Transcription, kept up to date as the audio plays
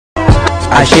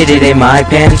I shit it in my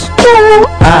pants.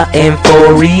 I am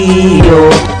for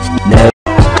real. No,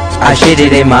 I shit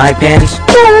it in my pants.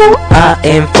 I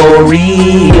am for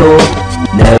real.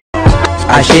 No,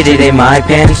 I shit it in my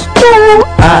pants.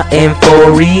 I am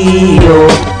for real.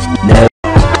 No,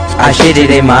 I shit it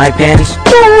in my pants.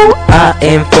 I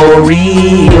am for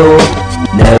real.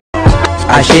 No,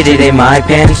 I shit it in my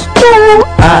pants.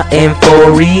 I am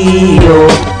for real.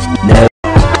 No,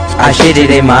 I shit it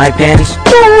in my pants.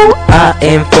 I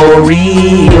am for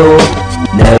real.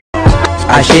 No,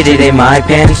 I shit it in my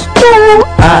pants.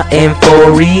 I am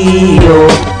for real.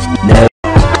 No,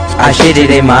 I shit it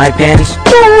in my pants.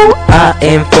 I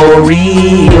am for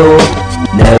real.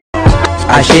 No,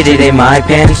 I shit it in my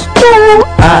pants.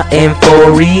 I am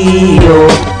for real.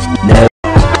 No,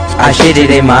 I shit it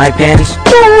in my pants.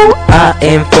 I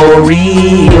am for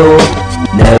real.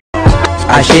 No,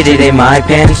 I shit it in my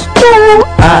pants.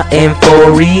 I am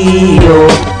for real.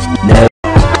 No,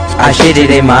 I shit it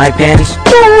in my pants.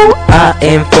 I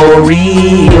am for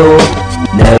real.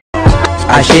 No,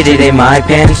 I shit it in my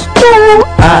pants.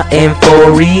 I am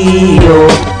for real.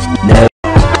 No,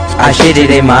 I shit it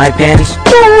in my pants.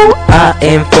 I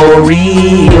am for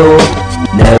real.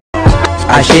 No,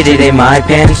 I shit it in my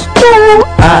pants.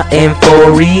 I am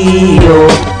for real.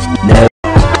 No,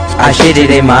 I shit it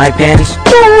in my pants.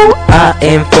 I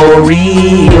am for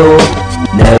real.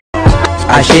 No,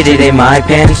 I shit it in my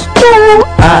pants.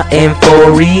 I am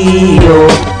for real.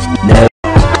 No,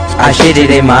 I shit it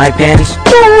in my pants.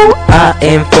 I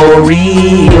am for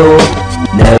real.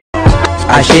 No,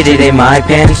 I shit it in my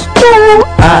pants.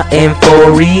 I am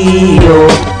for real.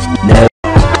 No,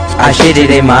 I shit it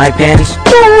in my pants.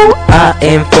 I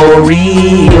am for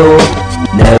real.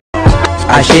 No,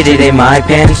 I shit it in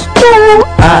my pants. I am for real. No, I shit it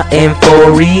in my pants. I am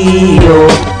for real.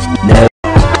 No,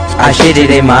 I shit it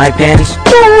in my pants.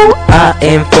 I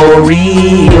am for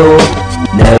real.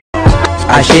 No,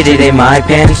 I shit it in my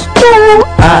pants.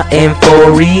 I am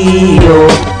for real.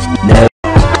 No,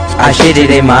 I shit it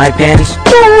in my pants.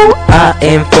 I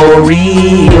am for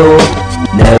real.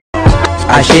 No,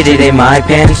 I shit it in my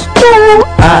pants.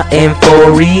 I am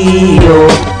for real.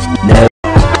 No,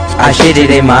 I shit it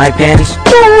in my pants.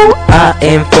 I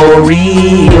am for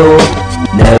real.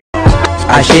 No,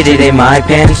 I shit it in my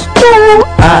pants.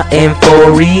 I am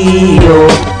for real.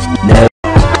 No,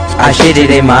 I shit it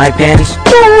in my pants.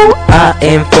 I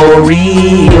am for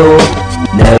real.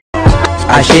 No,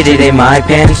 I shit it in my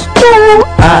pants.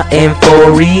 I am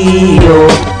for real.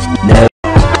 No,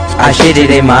 I shit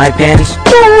it in my pants.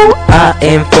 I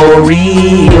am for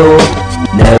real.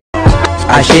 No,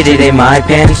 I shit it in my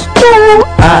pants.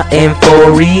 I am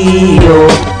for real.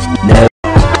 No,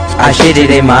 I shit it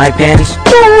in my pants.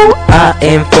 I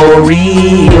am for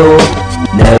real.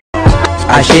 No,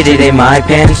 I shit it in my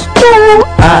pants.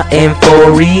 I am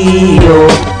for real.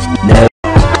 No,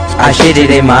 I shit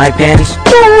it in my pants.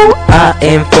 I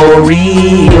am for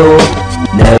real.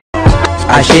 No,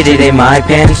 I shit it in my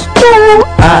pants.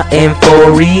 I am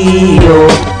for real.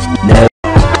 No,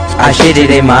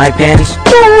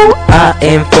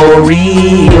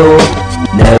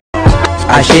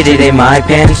 I shit it in my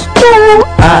pants.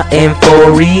 I am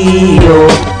for real.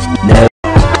 No,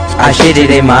 I shit it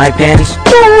in my pants.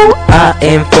 I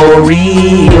am for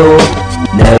real.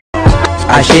 No,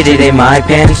 I shit it in my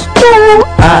pants.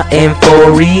 I am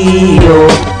for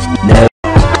real. No,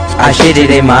 I shit it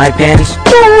in my pants.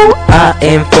 I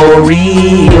am for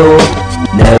real.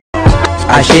 No,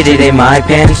 I shit it in my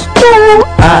pants.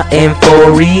 I am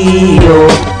for real.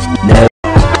 No,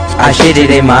 I shit it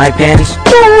in my pants.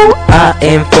 I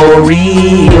am for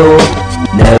real.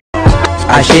 No,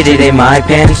 I shit it in my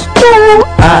pants.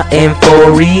 I am for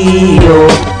real.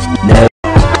 No,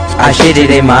 I shit it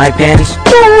in my pants.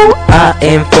 I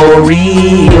am for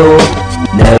real.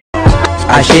 No,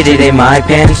 I shit it in my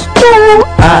pants.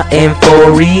 I am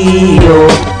for real.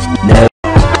 No,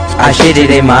 I shit it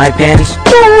in my pants.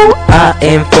 I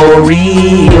am for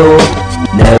real.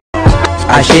 No,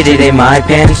 I shit it in my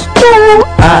pants.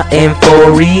 I am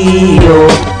for real.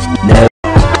 No,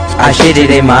 I shit it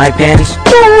in my pants.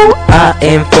 I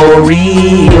am for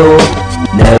real.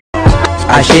 No,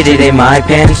 I shit it in my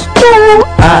pants.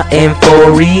 I am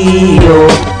for real.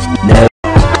 No,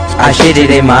 I shit it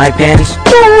in my pants.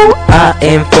 I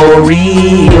am for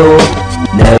real.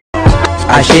 No,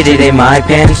 I shit it in my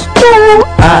pants.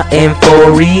 I am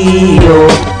for real.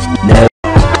 No,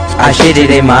 I shit it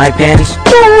in my pants.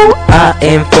 I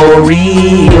am for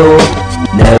real.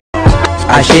 No,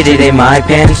 I shit it in my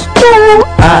pants.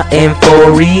 I am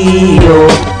for real.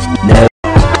 No,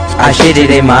 I shit it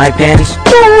in my pants.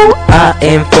 I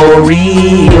am for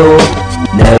real.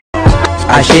 No,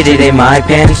 I shit it in my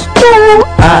pants.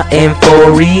 I am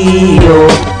for real.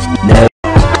 No,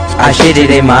 I shit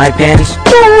it in my pants.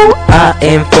 I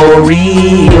am for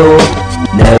real.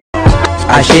 No,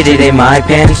 I shit it in my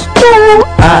pants.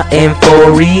 I am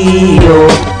for real.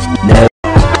 No,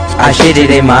 I shit it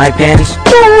in my pants.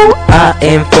 I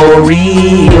am for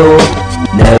real.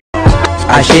 No,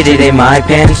 I shit it in my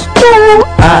pants.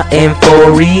 I am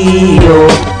for real.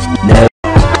 No,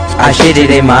 I shit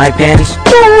it in my pants.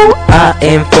 I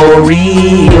am for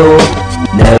real.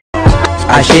 No,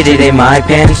 I shit it in my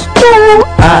pants.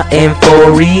 I am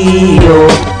for real.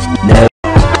 No,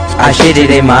 I shit it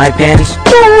in my pants.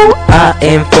 I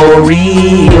am for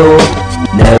real.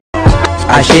 No,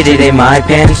 I shit it in my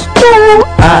pants.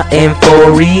 I am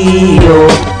for real.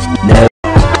 No,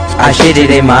 I shit it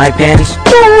in my pants.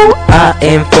 I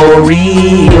am for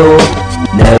real.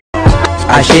 No,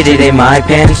 I shit it in my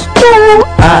pants.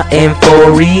 I am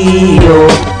for real.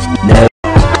 No,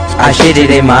 I shit it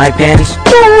in my pants.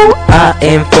 I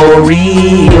am for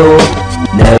real.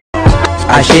 No,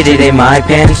 I shit it in my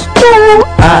pants.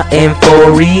 I am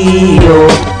for real.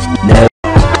 No,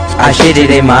 I shit it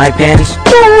in my pants.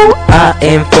 I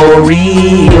am for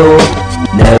real.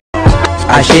 No,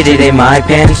 I shit it in my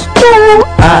pants.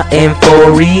 I am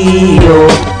for real.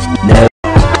 No,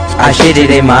 I shit it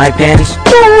in my pants.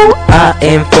 I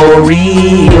am for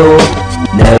real.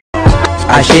 No,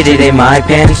 I shit it in my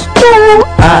pants.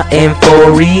 I am for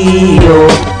real.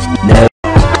 No,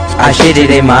 I shit it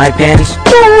in my pants.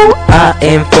 I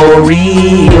am for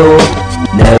real.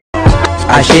 No,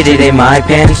 I shit it in my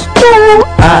pants.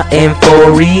 I am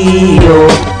for real.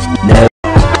 No,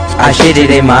 I shit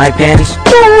it in my pants.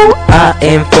 I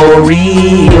am for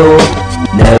real.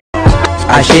 No,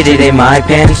 I shit it in my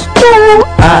pants.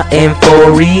 I am for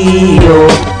real.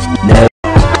 No,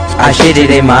 I shit it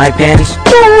in my pants.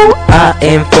 I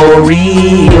am for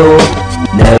real.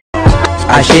 No,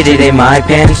 I shit it in my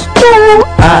pants.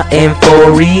 I am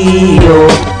for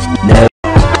real. No,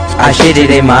 I shit it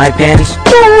in my pants.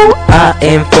 I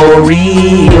am for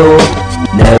real.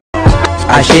 No,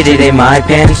 I shit it in my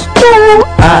pants.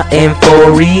 I am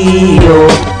for real.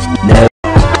 No,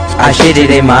 I shit it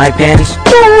in my pants.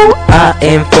 I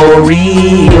am for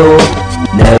real.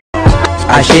 No,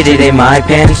 I shit it in my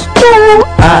pants.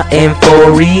 I am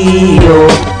for real.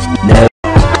 No,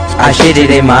 I shit it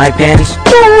in my pants.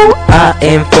 I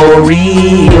am for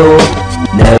real.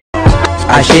 No,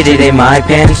 I shit it in my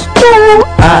pants.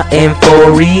 I am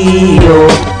for real.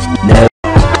 No,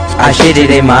 I shit it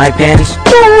in my pants.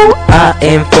 I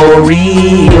am for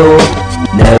real.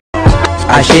 No,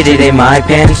 I shit it in my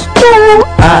pants.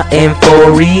 I am for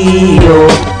real.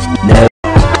 No,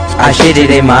 I shit it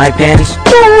in my pants.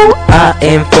 I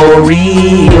am for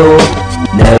real. No,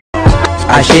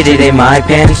 I shit it in my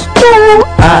pants.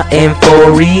 I am for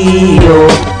real.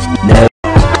 No,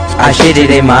 I shit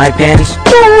it in my pants.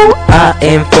 I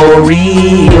am for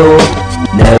real.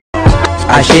 No,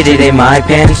 I shit it in my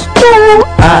pants.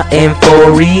 I am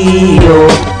for real.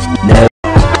 No,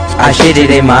 I shit it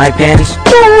in my pants.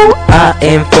 I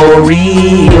am for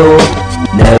real.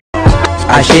 No,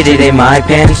 I shit it in my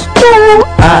pants.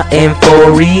 I am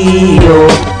for real.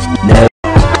 No,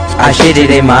 I shit it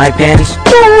in my pants.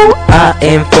 I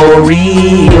am for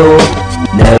real.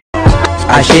 No,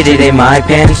 I shit it in my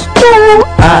pants.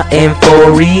 I am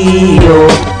for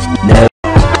real. No,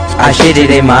 I shit it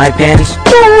in my pants.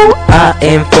 I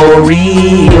am for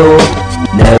real.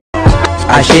 No,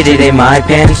 I shit it in my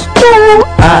pants.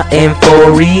 I am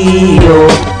for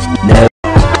real. No,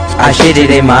 I shit it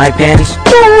in my pants.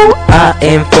 I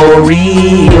am for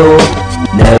real.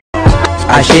 No,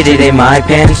 I shit it in my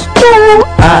pants.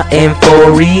 I am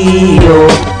for real.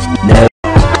 No,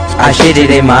 I shit it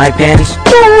in my pants.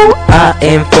 I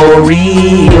am for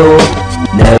real.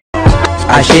 No,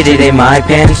 I shit it in my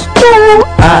pants.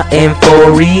 I am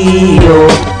for real.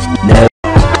 No,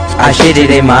 I shit it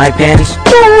in my pants.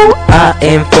 I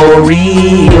am for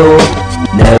real.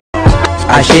 No,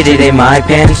 I shit it in my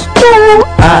pants.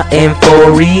 I am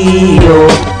for real.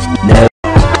 No,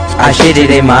 I shit it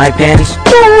in my pants.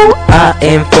 I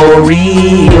am for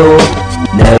real.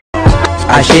 No,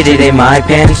 I shit it in my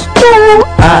pants.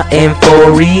 I am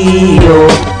for real.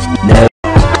 No,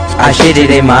 I shit it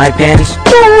in my pants.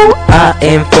 I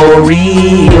am for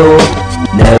real.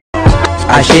 No,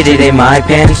 I shit it in my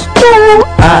pants.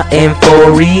 I am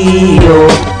for real.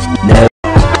 No,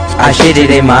 I shit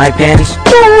it in my pants.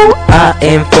 I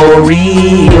am for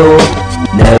real.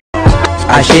 No,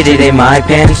 I shit it in my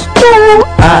pants.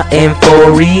 I am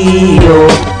for real.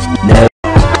 No,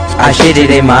 I shit it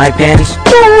in my pants.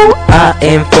 I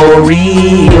am for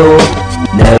real.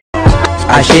 No,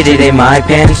 I shit it in my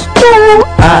pants.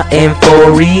 I am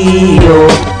for real.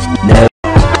 No,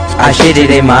 I shit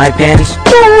it in my pants.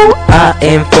 I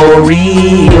am for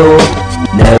real.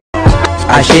 No,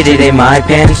 I shit it in my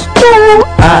pants.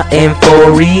 I am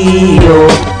for real.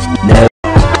 No,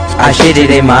 I shit it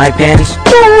in my pants.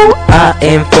 I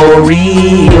am for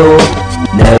real.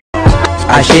 No,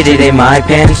 I shit it in my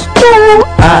pants.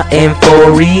 I am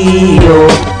for real.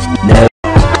 No,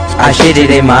 I shit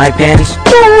it in my pants.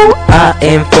 I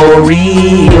am for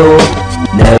real.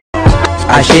 No,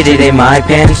 I shit it in my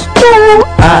pants.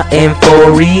 I am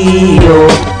for real.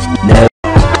 No,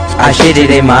 I shit it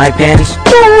in my pants.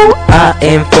 I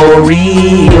am for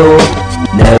real.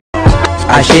 No,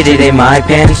 I shit it in my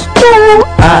pants.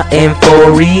 I am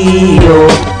for real.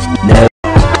 No,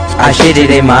 I shit it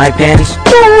in my pants.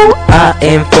 I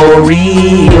am for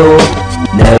real.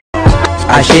 No,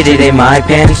 I shit it in my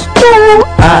pants.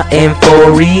 I am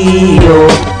for real.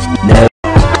 No,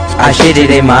 I shit it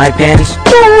in my pants.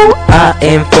 I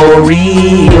am for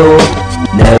real.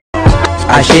 No,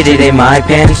 I shit it in my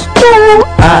pants.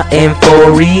 I am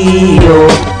for real.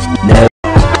 No,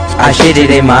 I shit it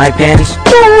in my pants.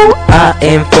 I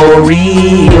am for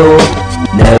real.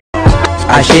 No,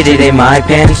 I shit it in my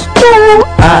pants.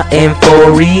 I am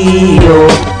for real.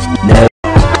 No,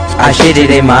 I shit it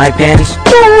in my pants.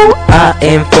 I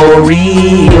am for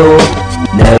real.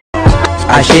 No,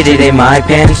 I shit it in my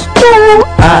pants.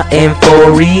 I am for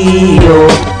real.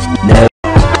 No,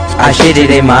 I shit it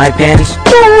in my pants.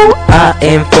 I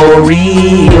am for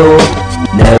real.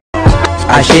 No,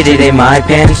 I shit it in my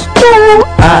pants.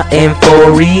 I am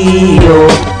for real.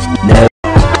 No,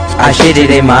 I shit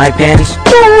it in my pants.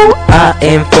 I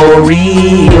am for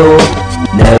real.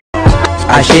 No,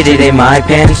 I shit it in my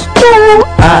pants.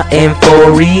 I am for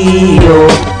real.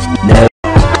 No,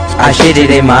 I shit it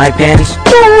in my pants.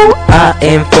 I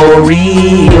am for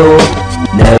real.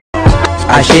 No,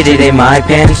 I shit it in my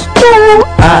pants.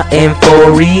 I am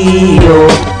for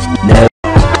real. No,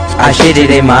 I shit it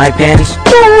in my pants.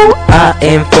 I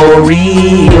am for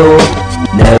real.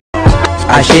 No,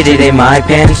 I shit it in my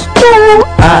pants.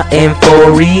 I am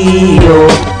for real.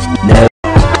 No,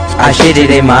 I shit it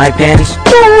in my pants.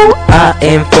 I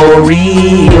am for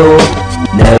real.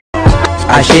 No,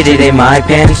 I shit it in my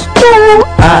pants.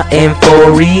 I am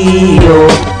for real.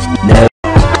 No,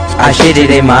 I shit it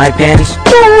in my pants.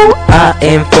 I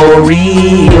am for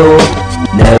real.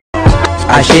 No,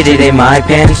 I shit it in my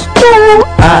pants.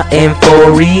 I am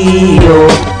for real.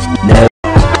 No,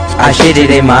 I shit it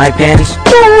in my pants.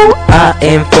 I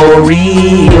am for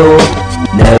real.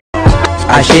 No,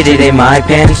 I shit it in my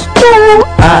pants.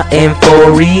 I am for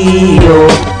real.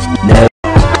 No,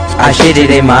 I shit it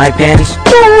in my pants.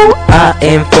 I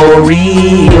am for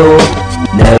real.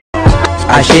 No,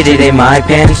 I shit it in my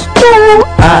pants.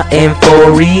 I am for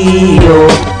real.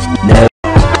 No,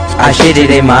 I shit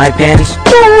it in my pants.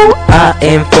 I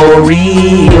am for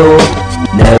real.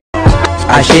 No,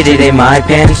 I shit it in my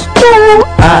pants.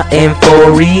 I am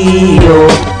for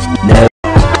real. No,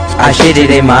 I shit it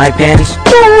in my pants.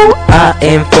 I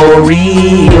am for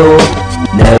real.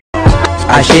 No,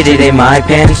 I shit it in my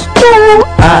pants.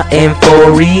 I am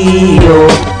for real.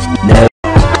 No,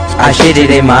 I shit it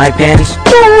in my pants.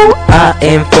 I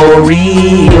am for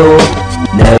real.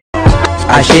 No,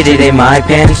 I shit it in my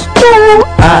pants.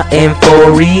 I am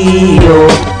for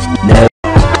real. No,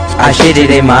 I shit it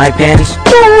in my pants.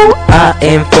 I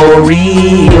am for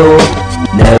real.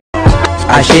 No,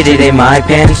 I shit it in my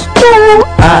pants.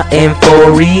 I am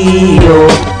for real.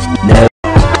 No,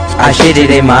 I shit it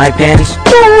in my pants.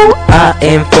 I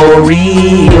am for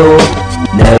real.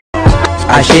 No,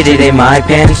 I shit it in my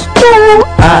pants.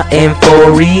 I am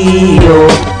for real.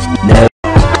 No,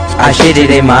 I shit it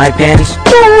in my pants.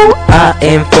 I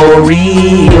am for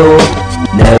real.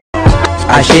 No,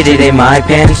 I shit it in my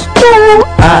pants.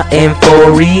 I am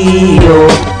for real.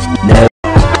 No,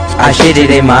 I shit it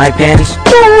in my pants.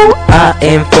 I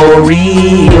am for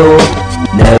real.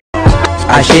 No,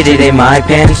 I shit it in my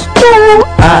pants.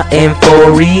 I am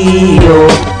for real.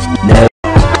 No,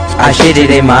 I shit it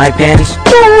in my pants.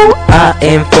 I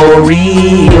am for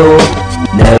real.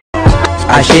 No,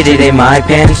 I shit it in my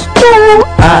pants.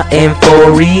 I am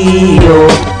for real.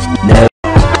 No,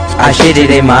 I shit it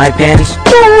in my pants.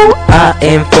 I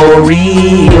am for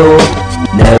real.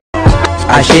 No,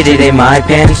 I shit it in my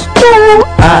pants.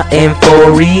 I am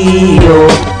for real.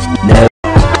 No,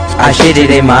 I shit it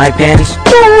in my pants.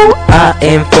 I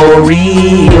am for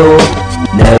real.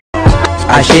 No,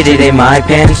 I shit it in my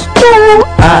pants.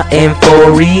 I am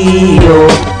for real.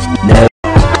 No,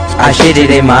 I shit it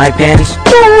in my pants.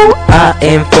 I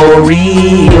am for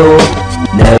real.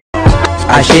 No,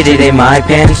 I shit it in my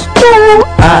pants.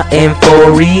 I am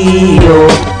for real.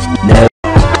 No,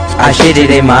 I shit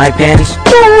it in my pants.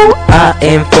 I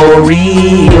am for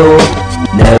real.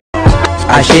 No,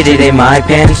 I shit it in my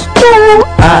pants.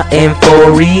 I am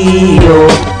for real.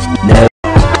 No,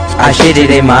 I shit it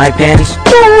in my pants.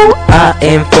 I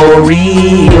am for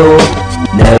real.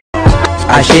 No,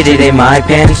 I shit it in my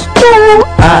pants.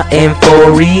 I am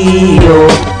for real.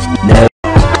 No,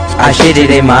 I shit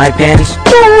it in my pants.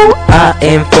 I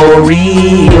am for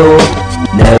real.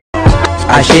 No,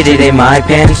 I shit it in my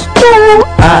pants.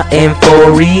 I am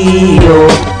for real.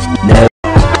 No,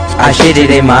 I shit it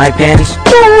in my pants.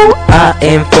 I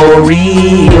am for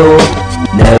real.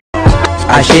 No,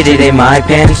 I shit it in my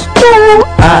pants.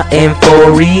 I am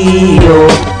for real.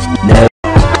 No,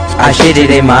 I shit it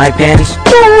in my pants.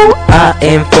 I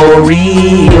am for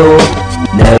real.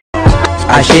 No,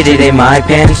 I shit it in my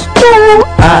pants.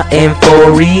 I am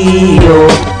for real.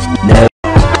 No,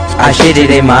 I shit it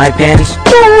in my pants.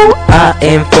 I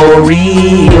am for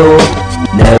real.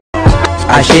 No,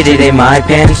 I shit it in my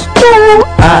pants.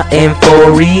 I am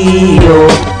for real.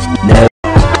 No,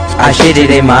 I shit it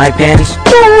in my pants.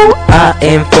 I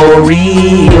am for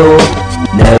real.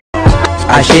 No,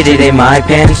 I shit it in my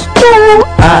pants.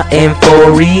 I am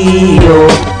for real.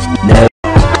 No,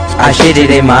 I shit it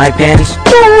in my pants.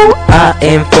 I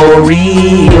am for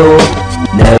real.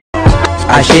 No,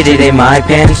 I shit it in my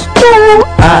pants.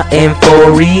 I am for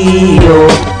real.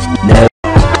 No,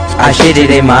 I shit it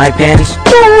in my pants.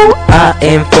 I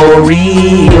am for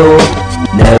real.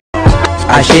 No,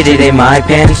 I shit it in my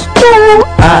pants.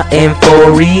 I am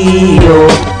for real.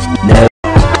 No,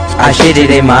 I shit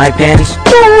it in my pants.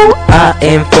 I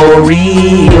am for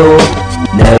real.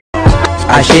 No,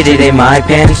 I shit it in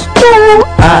my pants.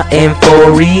 I am for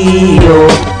real.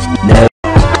 No,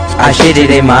 I shit it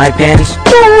in my pants.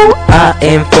 I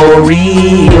am for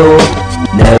real.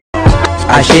 No,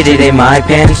 I shit it in my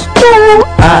pants.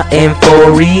 I am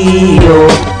for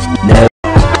real. No,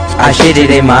 I shit it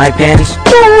in my pants.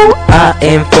 I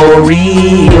am for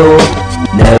real.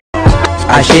 No,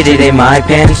 I shit it in my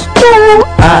pants.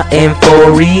 I am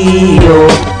for real.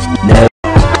 No,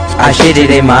 I shit it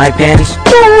in my pants.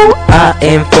 I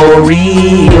am for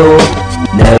real.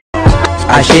 No,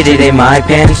 I shit it in my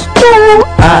pants.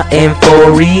 I am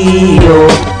for real.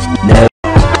 No,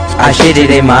 I shit it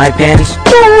in my pants.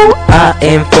 I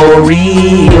am for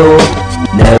real.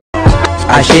 No,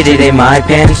 I shit it in my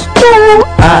pants.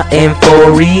 I am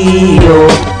for real.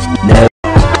 No,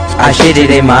 I shit it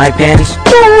in my pants.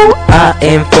 I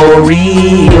am for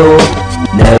real.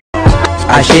 No,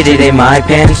 I shit it in my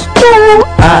pants.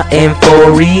 I am for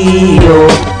real.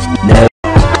 No,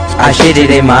 I shit it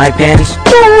in my pants.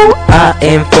 I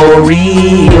am for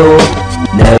real. No,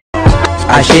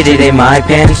 I shit it in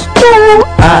my pants.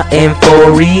 I am for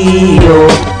real.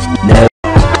 No,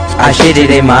 I shit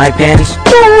it in my pants.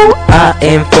 I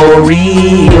am for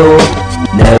real.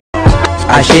 No,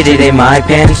 I shit it in my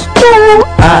pants.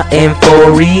 I am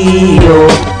for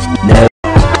real. No,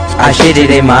 I shit it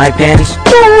in my pants.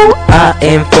 I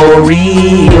am for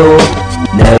real.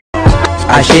 No,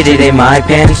 I shit it in my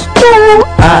pants.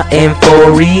 I am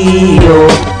for real.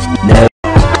 No,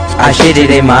 I shit it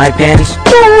in my pants.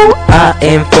 I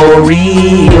am for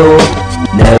real.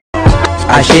 No,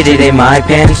 I shit it in my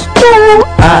pants.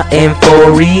 I am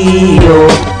for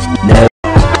real. No,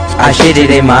 I shit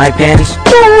it in my pants.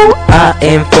 I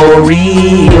am for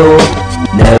real.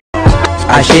 No,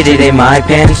 I shit it in my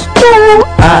pants.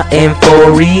 I am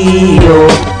for real.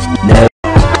 No,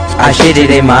 I shit it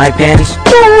in my pants.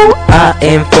 I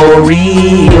am for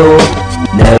real.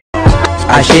 No,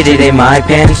 I shit it in my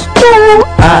pants.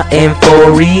 I am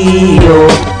for real.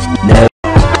 No,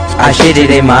 I shit it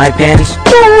in my pants.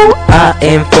 I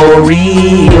am for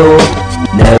real.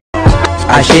 No,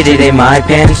 I shit it in my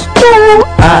pants.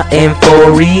 I am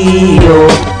for real.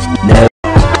 No,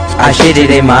 I shit it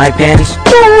in my pants.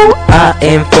 I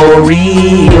am for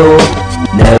real.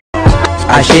 No,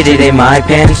 I shit it in my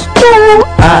pants.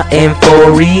 I am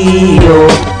for real.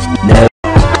 No,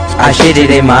 I shit it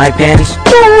in my pants.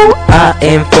 I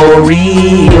am for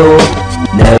real.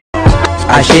 No,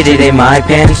 I shit it in my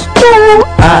pants.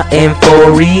 I am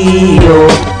for real.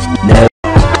 No,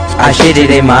 I shit it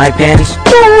in my pants.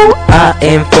 I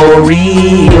am for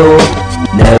real.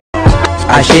 No,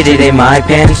 I shit it in my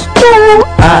pants.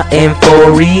 I am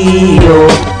for real.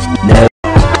 No,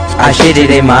 I shit it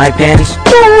in my pants.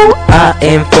 I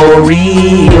am for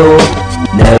real.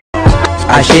 No,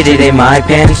 I shit it in my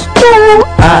pants.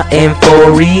 I am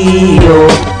for real.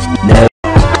 No,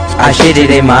 I shit it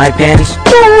in my pants.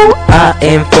 I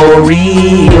am for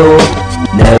real.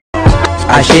 No,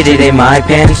 I shit it in my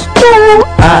pants.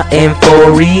 I am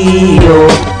for real.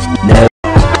 No,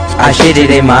 I shit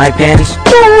it in my pants.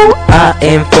 I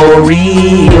am for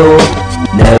real.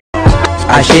 No,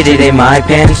 I shit it in my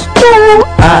pants.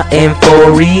 I am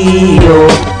for real.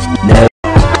 No,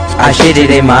 I shit it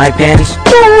in my pants.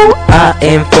 I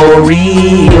am for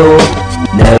real.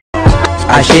 No,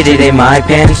 I shit it in my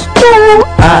pants.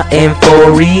 I am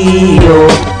for real.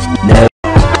 No,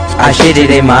 I shit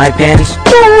it in my pants.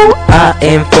 I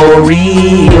am for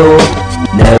real.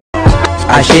 No,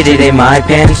 I shit it in my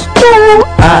pants.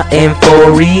 I am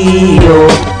for real.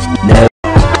 No,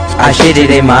 I shit it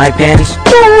in my pants.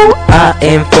 I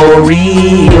am for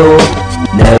real.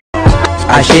 No,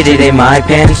 I shit it in my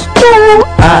pants.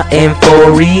 I am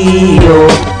for real.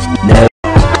 No,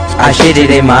 I shit it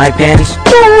in my pants.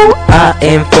 I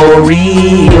am for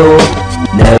real.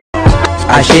 No,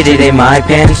 I shit it in my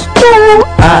pants.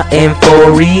 I am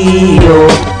for real.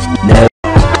 No,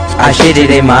 I shit it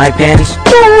in my pants.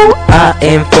 I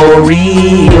am for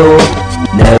real.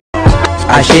 No,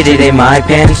 I shit it in my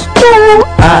pants.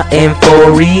 I am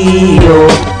for real.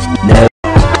 No,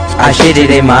 I shit it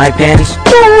in my pants.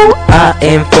 I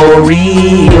am for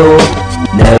real.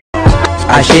 No,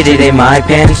 I shit it in my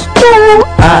pants.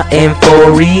 I am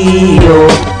for real.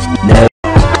 No,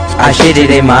 I shit it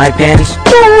in my pants.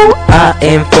 I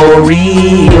am for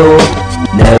real.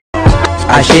 No,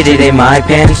 I shit it in my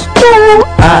pants.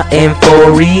 I am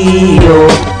for real.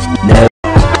 No,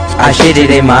 I shit it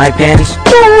in my pants.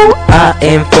 I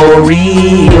am for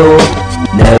real.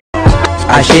 No,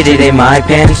 I shit it in my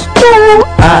pants.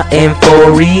 I am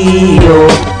for real.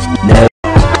 No,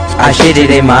 I shit it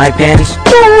in my pants.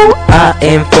 I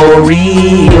am for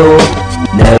real.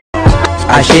 No,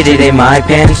 I shit it in my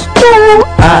pants.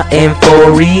 I am for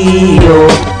real.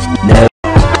 No,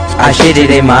 I shit it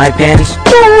in my pants.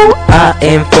 I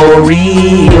am for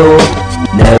real.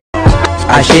 No,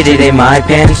 I shit it in my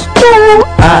pants.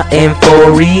 I am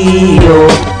for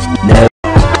real. No,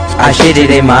 I shit it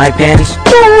in my pants.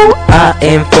 I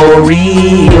am for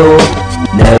real.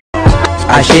 No,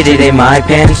 I shit it in my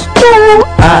pants.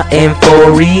 I am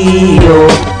for real.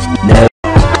 No,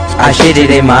 I shit it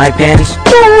in my pants.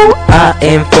 I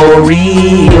am for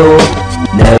real.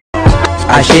 No,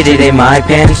 I shit it in my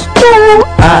pants.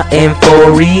 I am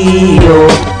for real.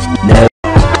 No,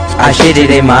 I shit it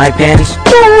in my pants.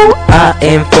 I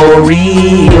am for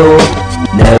real.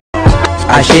 No,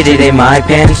 I shit it in my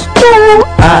pants.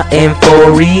 I am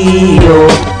for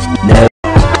real. No,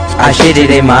 I shit it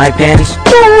in my pants.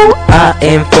 I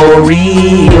am for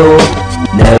real.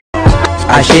 No,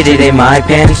 I shit it in my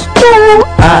pants.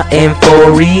 I am for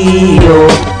real.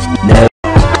 No,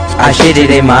 I shit it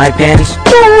in my pants.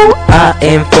 I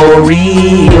am for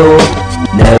real. No,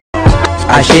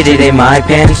 I shit it in my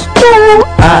pants.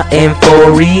 I am for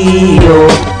real.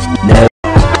 No,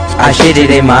 I shit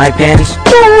it in my pants.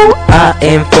 I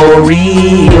am for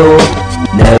real.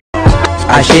 No,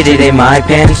 I shit it in my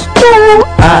pants.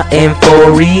 I am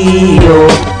for real.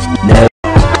 No,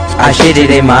 I shit it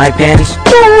in my pants.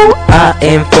 I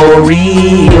am for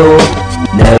real.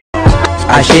 No,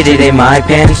 I shit it in my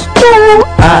pants.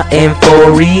 I am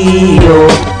for real.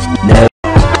 No,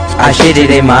 I shit it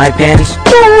in my pants.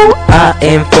 I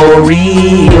am for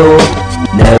real.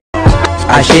 No,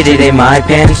 I shit it in my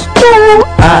pants.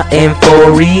 I am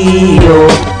for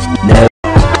real. No,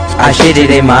 I shit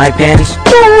it in my pants.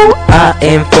 I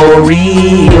am for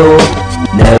real.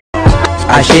 No,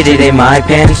 I shit it in my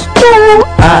pants.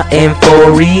 I am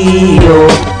for real.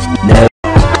 No,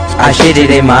 I shit it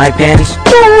in my pants.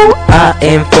 I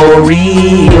am for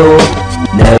real.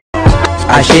 No,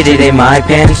 I shit it in my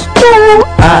pants.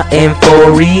 I am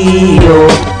for real.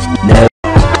 No,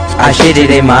 I shit it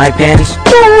in my pants.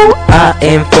 I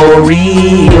am for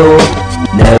real.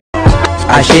 No,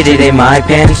 I shit it in my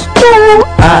pants.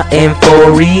 I am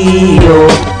for real.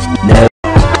 No,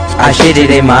 I shit it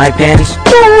in my pants.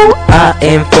 I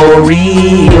am for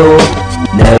real.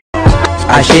 No,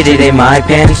 I shit it in my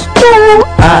pants.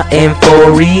 I am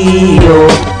for real.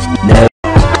 No,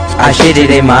 I shit it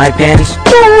in my pants.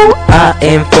 I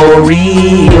am for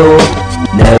real.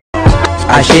 No,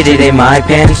 I shit it in my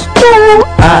pants.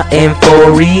 I am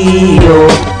for real.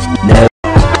 No,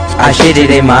 I shit it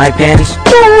in my pants.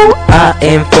 I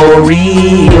am for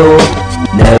real.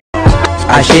 No,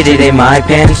 I shit it in my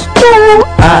pants.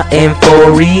 I am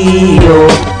for real.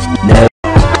 No,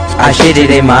 I shit it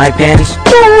in my pants.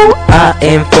 I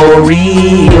am for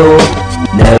real.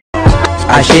 No,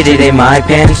 I shit it in my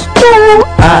pants.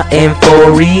 I am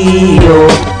for real.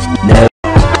 No,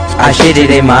 I shit it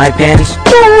in my pants.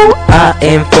 I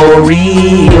am for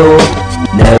real.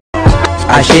 No,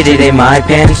 I I shit it in my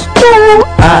pants.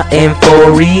 I am for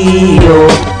real.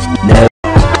 No,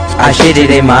 I shit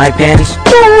it in my pants.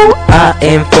 I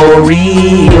am for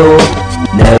real.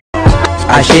 No,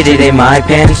 I shit it in my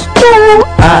pants.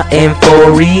 I am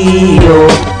for real.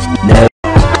 No,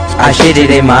 I shit it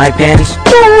in my pants.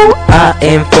 I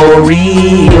am for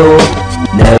real.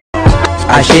 No,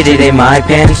 I shit it in my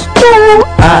pants.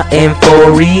 I am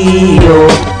for real.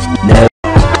 No,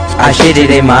 I shit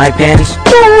it in my pants.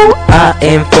 I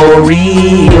am for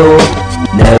real.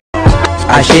 No,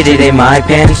 I shit it in my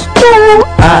pants.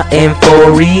 I am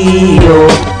for real.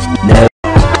 No,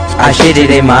 I shit it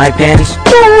in my pants.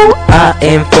 I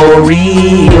am for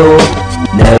real.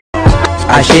 No,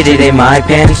 I shit it in my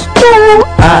pants.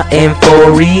 I am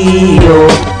for real.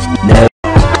 No,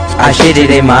 I shit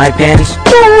it in my pants.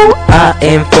 I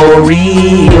am for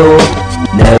real.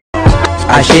 No,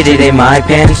 I shit it in my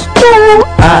pants.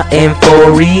 I am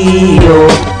for real.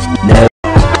 No,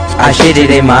 I shit it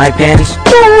in my pants.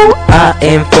 I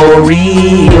am for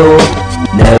real.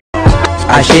 No,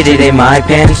 I shit it in my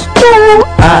pants.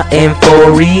 I am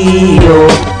for real.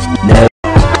 No,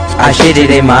 I shit it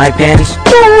in my pants.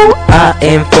 I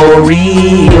am for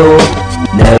real.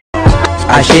 No,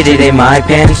 I shit it in my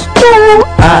pants.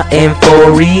 I am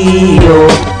for real.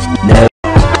 No,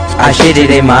 I shit it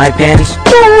in my pants.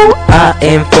 I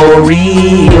am for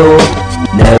real.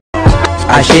 No,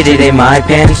 I shit it in my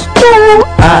pants.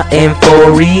 I am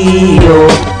for real.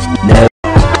 No,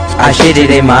 I shit it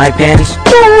in my pants.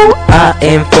 I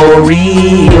am for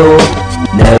real.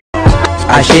 No,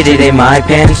 I shit it in my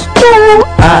pants.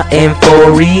 I am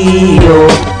for real.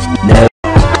 No,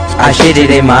 I shit it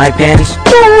in my pants.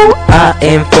 I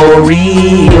am for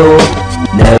real.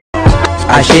 No,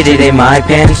 I shit it in my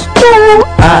pants.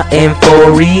 I am for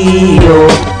real.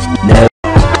 No,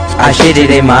 I shit it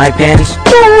in my pants.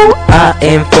 I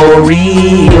am for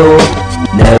real.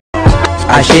 No,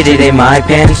 I shit it in my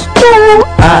pants.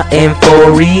 I am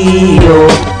for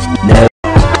real.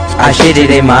 No, I shit it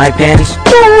in my pants.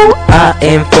 I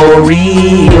am for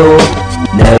real.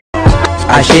 No,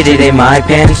 I shit it in my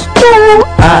pants.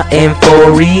 I am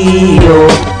for real.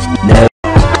 No,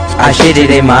 I shit it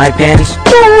in my pants.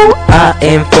 I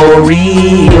am for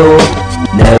real.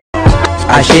 No,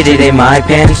 I shit it in my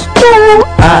pants.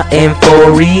 I am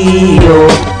for real.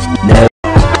 No,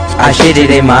 I shit it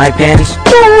in my pants.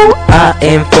 I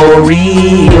am for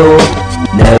real.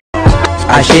 No,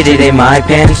 I shit it in my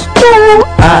pants.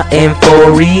 I am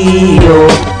for real.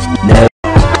 No,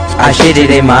 I shit it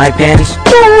in my pants.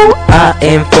 I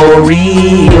am for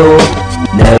real.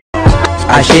 No,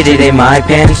 I shit it in my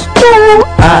pants.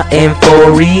 I am for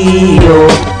real.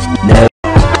 No,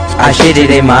 I shit it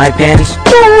in my pants.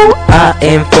 I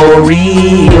am for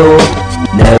real.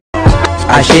 No,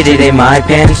 I shit it in my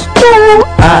pants.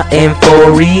 I am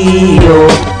for real.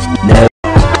 No,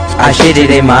 I shit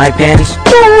it in my pants.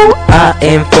 I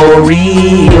am for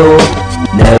real.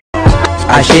 No,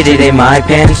 I shit it in my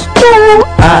pants.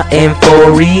 I am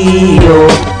for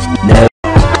real. No,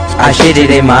 I shit it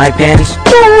in my pants.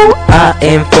 I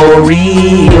am for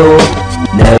real.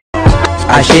 No,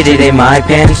 I shit it in my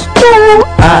pants.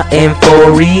 I am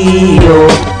for real.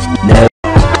 No,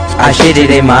 I shit it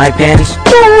in my pants.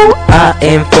 I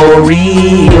am for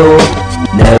real.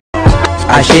 No,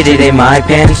 I shit it in my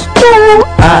pants.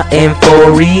 I am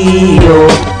for real.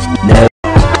 No,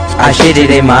 I shit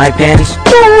it in my pants.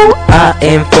 I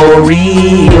am for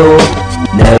real.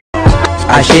 No,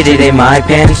 I shit it in my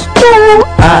pants.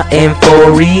 I am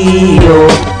for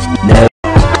real. No,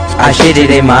 I shit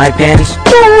it in my pants.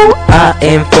 I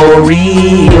am for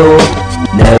real.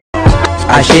 No,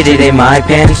 I shit it in my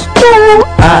pants.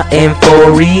 I am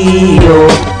for real.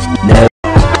 No,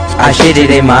 I shit it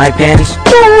in my pants.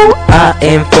 I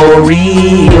am for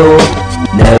real.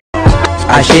 No,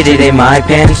 I shit it in my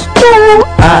pants.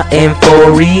 I am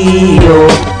for real.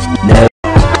 No,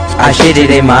 I shit it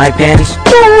in my pants.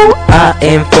 I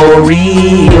am for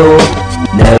real.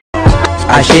 No,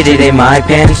 I shit it in my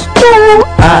pants.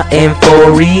 I am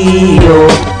for real.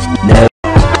 No,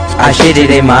 I shit it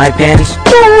in my pants.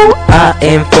 I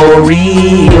am for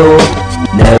real.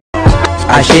 No,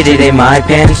 I shit it in my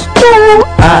pants.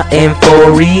 I am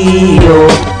for real.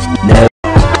 No,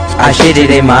 I shit it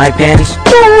in my pants.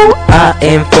 I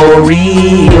am for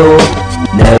real.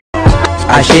 No,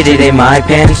 I shit it in my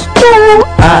pants.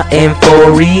 I am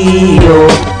for real.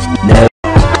 No,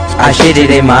 I shit it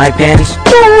in my pants.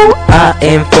 I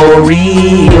am for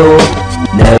real.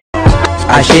 No,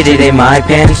 I shit it in my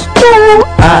pants.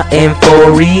 I am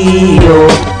for real.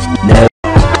 No,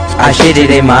 I shit it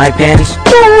in my pants.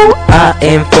 I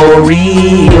am for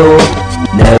real.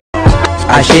 No,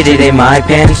 I shit it in my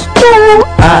pants.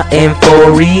 I am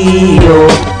for real.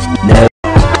 No,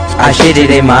 I shit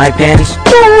it in my pants.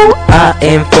 I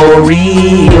am for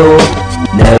real.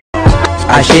 No,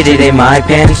 I shit it in my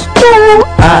pants.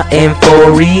 I am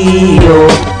for real.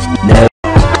 No,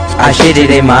 I shit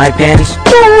it in my pants.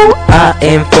 I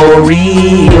am for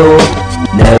real.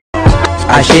 No,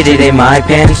 I shit it in my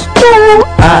pants.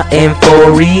 I am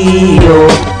for real.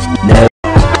 No,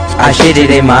 I shit it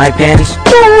in my pants.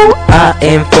 I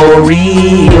am for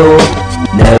real.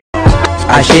 No,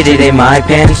 I shit it in my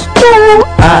pants.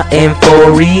 I am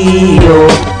for real.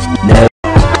 No,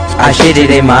 I shit it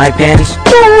in my pants.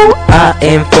 I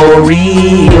am for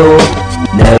real.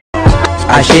 No,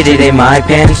 I shit it in my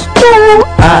pants.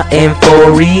 I am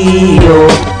for real.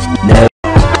 No,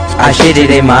 I shit it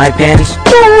in my pants.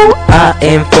 I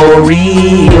am for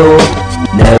real.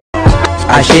 No,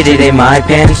 I shit it in my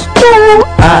pants.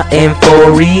 I am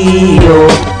for real.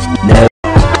 No,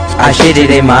 I shit it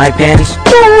in my pants.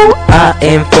 I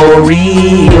am for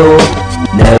real.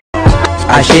 No,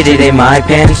 I shit it in my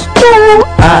pants.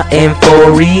 I am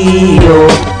for real.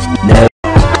 No,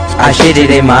 I shit it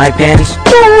in my pants.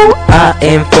 I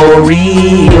am for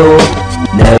real.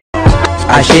 No,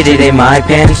 I shit it in my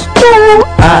pants.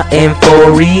 I am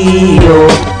for real.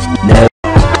 No,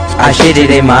 I shit it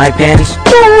in my pants.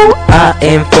 I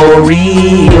am for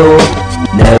real.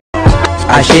 No,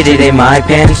 I shit it in my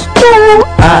pants.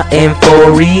 I am for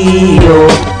real.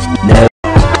 No,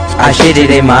 I shit it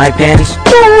in my pants.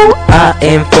 I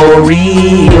am for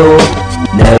real.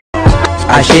 No,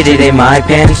 I shit it in my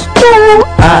pants.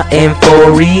 I am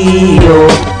for real.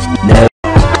 No,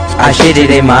 I shit it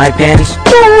in my pants.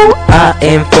 I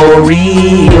am for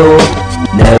real.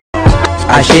 No,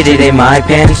 I shit it in my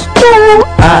pants.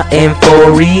 I am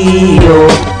for real.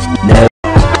 No,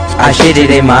 I shit it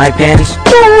in my pants.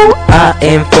 I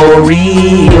am for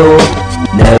real.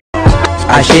 No,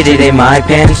 I shit it in my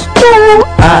pants.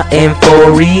 I am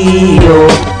for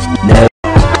real.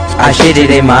 No, I shit it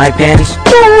in my pants.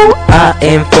 I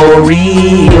am for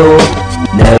real.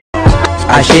 No,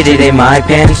 I shit it in my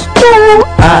pants.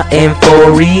 I am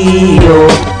for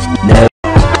real. No,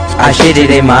 I shit it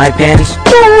in my pants.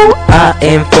 I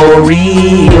am for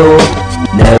real.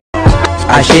 No,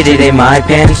 I shit it in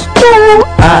my pants.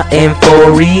 I am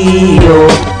for real.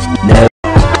 No,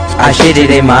 I shit it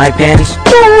in my pants.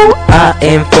 I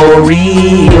am for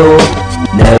real.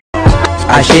 No,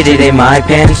 I shit it in my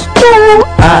pants.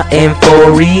 I am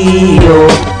for real.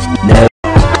 No,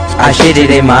 I shit it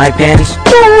in my pants.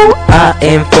 I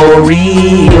am for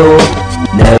real.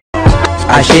 No,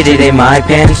 I shit it in my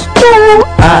pants.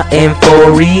 I am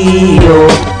for real.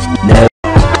 No,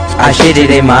 I shit it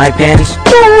in my pants.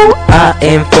 I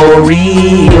am for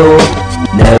real.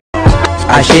 No, I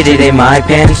shit it in my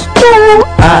pants.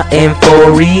 I am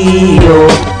for real.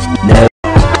 No,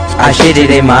 I shit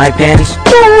it in my pants.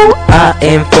 I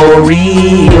am for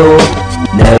real.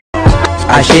 No,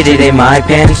 I shit it in my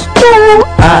pants.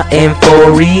 I am for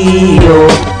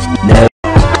real. No,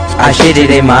 I shit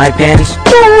it in my pants.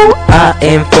 I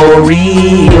am for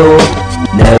real.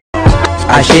 No,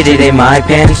 I shit it in my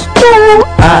pants.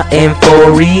 I am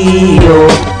for real.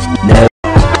 No,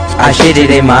 I shit it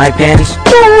in my pants.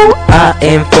 I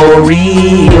am for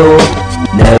real.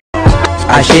 No,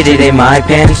 I shit it in my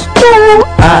pants.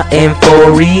 I am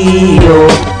for real.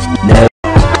 No,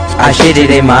 I shit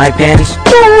it in my pants.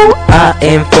 I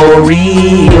am for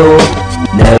real.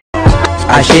 No,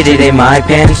 I shit it in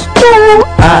my pants.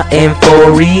 I am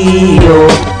for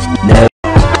real. No,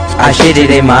 I shit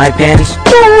it in my pants.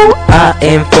 I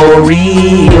am for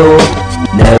real.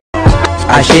 No,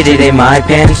 I shit it in my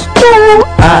pants.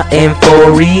 I am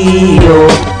for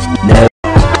real. No,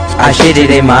 I shit it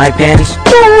in my pants.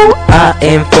 I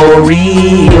am for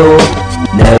real.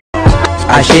 No,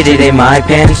 I shit it in my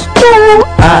pants.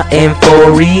 I am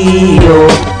for real.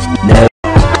 No,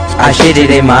 I shit it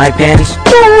in my pants.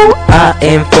 I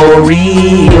am for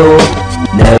real.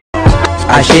 No,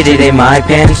 I shit it in my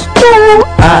pants.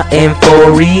 I am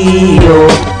for real.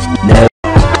 No,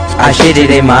 I shit it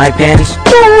in my pants.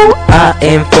 I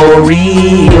am for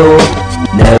real.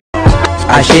 No,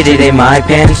 I shit it in my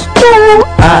pants.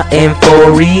 I am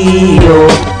for real.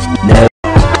 No,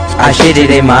 I shit it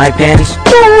in my pants.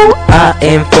 I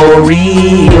am for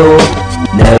real.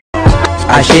 No,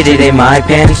 I shit it in my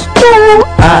pants.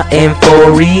 I am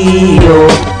for real.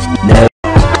 No,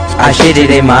 I shit it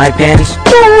in my pants.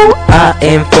 I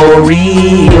am for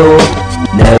real.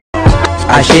 No,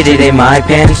 I shit it in my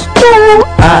pants.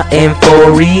 I am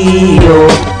for real.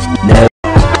 No,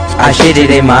 I shit it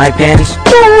in my pants.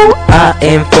 I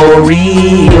am for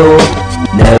real.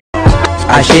 No,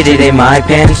 I shit it in my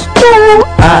pants.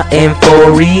 I am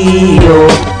for real.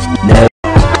 No,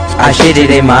 I shit it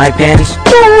in my pants.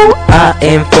 I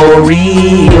am for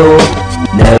real.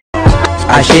 No,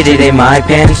 I shit it in my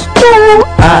pants.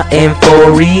 I am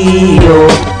for real.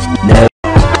 No,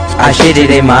 I shit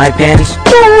it in my pants.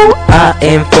 I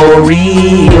am for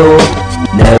real.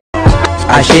 No,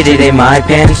 I shit it in my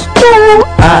pants.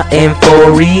 I am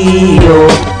for real.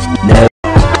 No,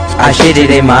 I shit it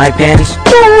in my pants.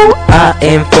 I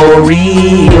am for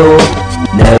real.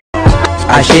 No,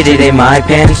 I shit it in my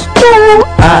pants.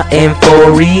 I am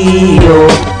for real.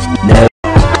 No,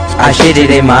 I shit it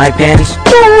in my pants.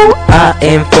 I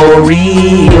am for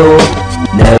real.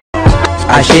 No,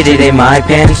 I shit it in my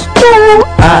pants.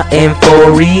 I am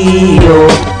for real.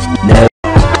 No,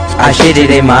 I shit it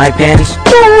in my pants.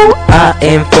 I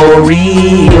am for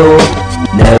real.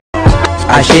 No,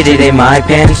 I shit it in my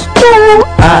pants.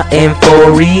 I am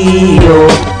for real.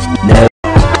 No,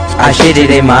 I shit it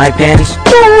in my pants.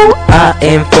 I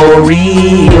am for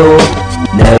real.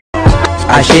 No,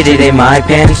 I shit it in my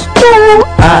pants.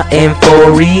 I am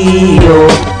for real.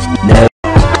 No,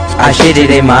 I shit it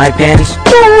in my pants.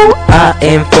 I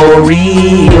am for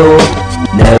real.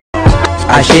 No,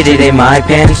 I shit it in my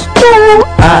pants.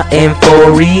 I am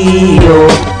for real.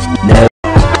 No,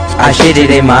 I shit it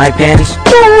in my pants.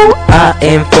 I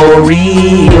am for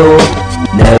real.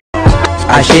 No,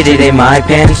 I shit it in my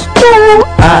pants.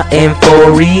 I am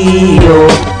for real.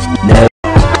 No,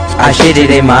 I shit it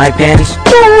in my pants.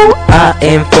 I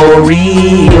am for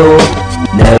real.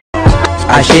 No,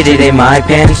 I shit it in my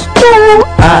pants.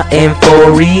 I am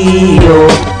for real.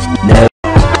 No,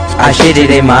 I shit it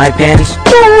in my pants.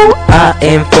 I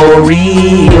am for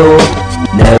real.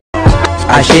 No,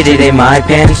 I shit it in my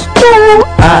pants.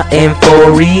 I am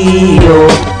for real.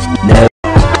 No,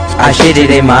 I shit it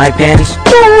in my pants.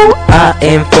 I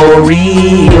am for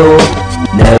real.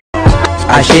 No,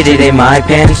 I shit it in my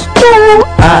pants.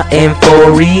 I am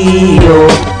for real.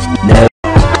 No,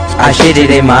 I shit it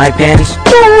in my pants.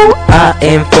 I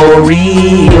am for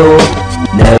real.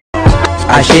 No,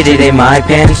 I shit it in my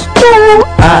pants.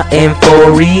 I am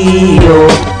for real.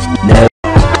 No,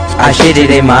 I shit it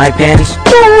in my pants.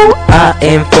 I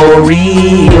am for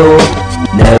real.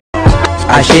 No,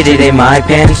 I shit it in my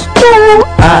pants.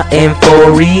 I am for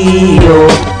real.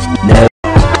 No,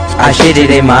 I shit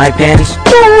it in my pants.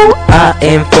 I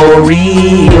am for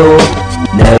real.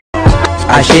 No,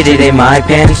 I shit it in my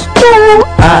pants.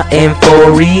 I am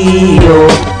for real.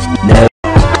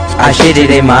 No, I shit it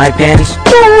in my pants.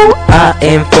 I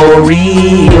am for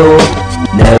real.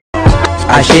 No,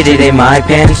 I shit it in my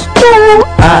pants.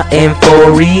 I am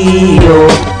for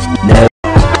real. No,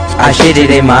 I shit it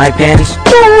in my pants.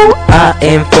 I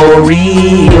am for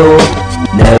real.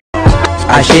 No,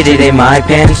 I shit it in my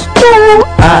pants.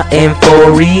 I am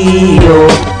for real.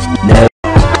 No,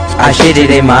 I shit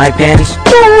it in my pants.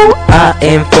 I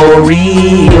am for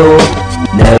real.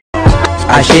 No,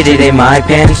 I shit it in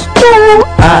my pants.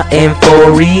 I am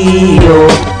for real.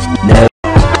 No,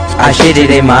 I shit it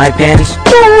in my pants.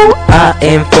 I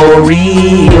am for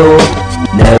real.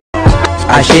 No,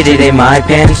 I shit it in my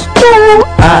pants.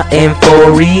 I am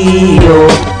for real.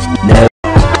 No,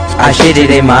 I shit it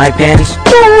in my pants.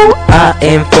 I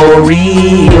am for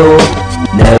real.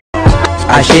 No,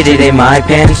 I shit it in my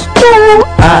pants.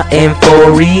 I am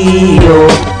for real.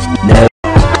 No,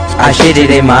 I shit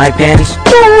it in my pants.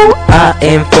 I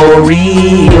am for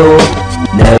real.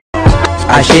 No,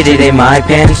 I shit it in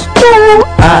my pants.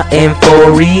 I am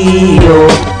for real.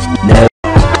 No,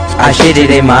 I shit it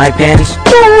in my pants.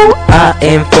 I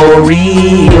am for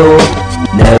real.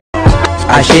 No,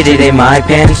 I shit it in my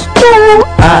pants.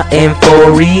 I am for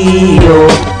real.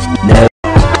 No,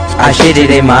 I shit it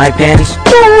in my pants.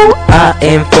 I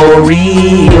am for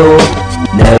real.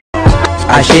 No,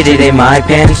 I shit it in my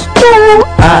pants.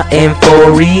 I am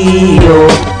for real.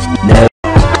 No,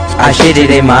 I shit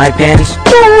it in my pants.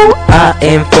 I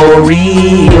am for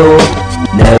real.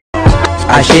 No,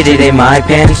 I shit it in my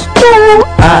pants.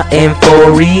 I am for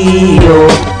real.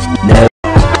 No,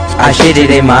 I shit it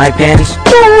in my pants.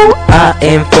 I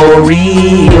am for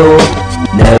real.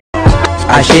 No,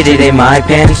 I shit it in my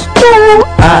pants.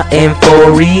 I am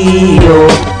for real.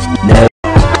 No,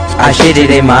 I shit it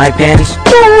in my pants.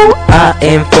 I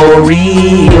am for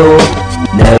real.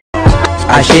 No,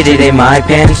 I shit it in my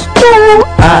pants.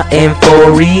 I am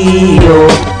for real.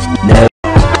 No,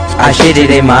 I shit it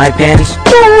in my pants.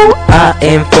 I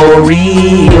am for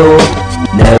real.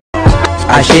 No,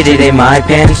 I shit it in my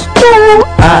pants.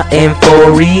 I am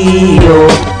for real.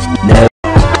 No,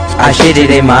 I shit it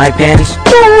in my pants.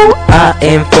 I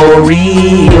am for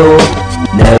real.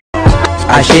 No,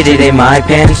 I shit it in my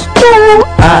pants.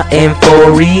 I am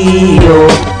for real.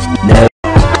 No,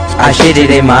 I shit it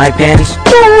in my pants.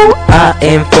 I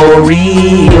am for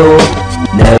real.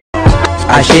 No,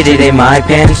 I shit it in my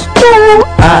pants.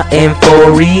 I am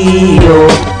for real.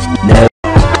 No,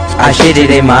 I shit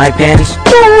it in my pants.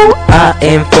 I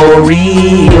am for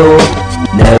real.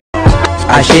 No,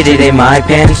 I shit it in my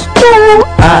pants.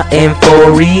 I am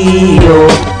for real.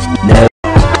 No,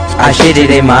 I shit it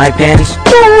in my pants.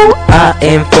 I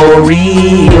am for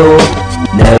real.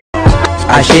 No,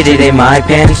 I shit it in my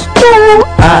pants.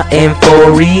 I am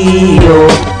for real.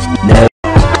 No,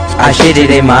 I shit it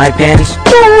in my pants.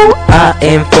 I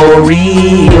am for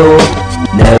real.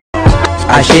 No,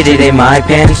 I shit it in my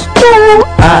pants.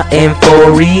 I am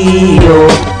for real.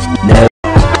 No,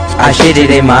 I shit it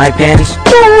in my pants.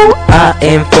 I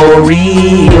am for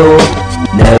real.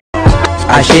 No,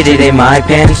 I shit it in my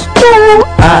pants.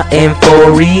 I am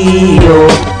for real.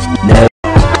 No,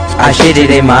 I shit it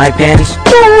in my pants.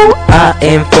 I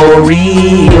am for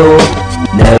real.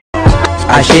 No,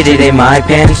 I shit it in my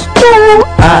pants.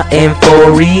 I am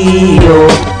for real.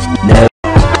 No,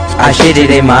 I shit it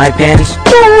in my pants.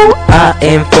 I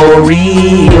am for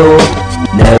real.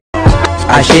 No,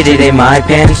 I shit it in my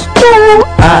pants.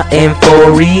 I am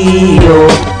for real.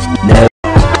 No,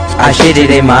 I shit it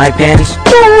in my pants.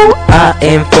 I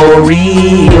am for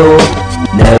real.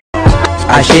 No,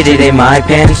 I shit it in my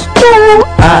pants.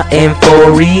 I am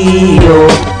for real.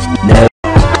 No,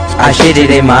 I shit it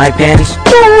in my pants.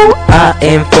 I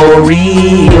am for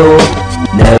real.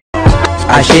 No,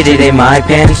 I shit it in my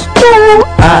pants.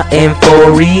 I am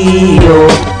for real.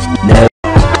 No,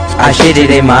 I shit it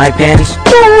in my pants.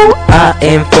 I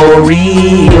am for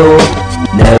real.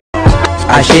 No,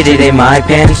 I shit it in my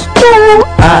pants.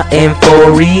 I am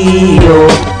for real.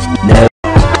 No,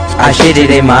 I shit it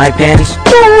in my pants.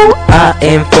 I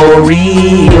am for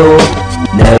real.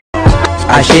 No,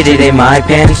 I shit it in my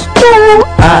pants.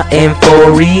 I am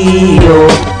for real.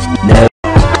 No,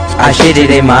 I shit it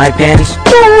in my pants.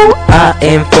 I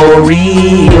am for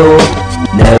real.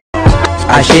 No,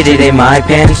 I shit it in my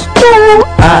pants.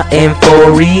 I am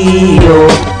for real.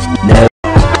 No,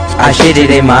 I shit it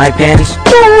in my pants.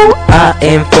 I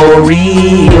am for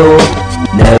real.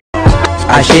 No,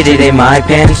 I shit it in my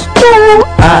pants.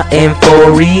 I am for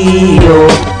real.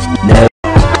 No,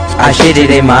 I shit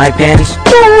it in my pants.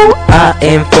 I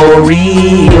am for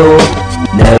real.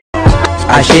 No,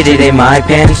 I shit it in my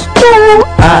pants.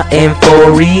 I am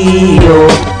for real.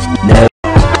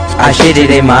 No, I shit it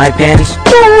in my pants.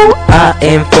 I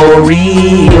am for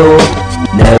real.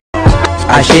 No,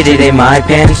 I shit it in my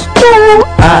pants.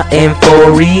 I am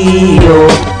for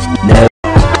real. No,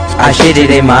 I shit it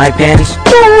in my pants.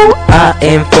 I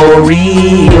am for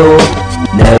real.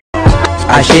 No,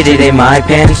 I shit it in my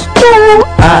pants.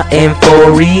 I am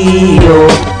for real.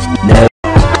 No,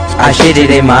 I shit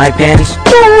it in my pants.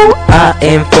 I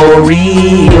am for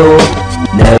real.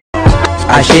 No,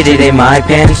 I shit it in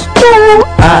my pants.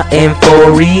 I am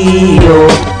for real.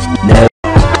 No,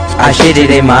 I shit it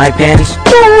in my pants.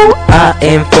 I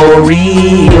am for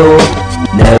real.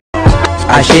 No,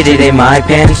 I shit it in my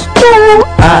pants.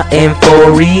 I am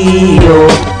for real.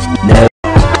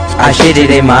 No, I shit it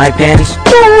in my pants.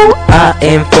 I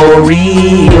am for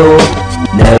real.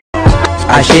 No,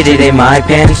 I shit it in my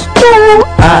pants.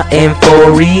 I am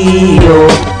for real.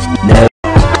 No,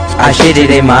 I shit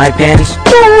it in my pants.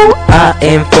 I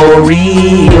am for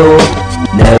real.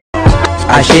 No,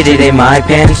 I shit it in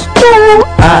my pants.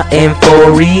 I am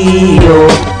for real.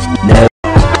 No,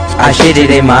 I shit it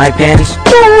in my pants.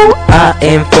 I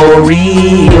am for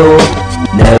real.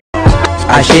 No,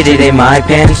 I shit it in my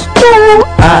pants.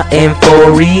 I am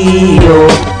for real.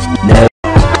 No,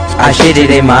 I shit it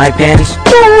in my pants.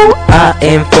 I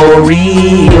am for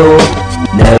real.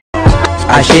 No,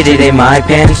 I shit it in my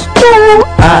pants.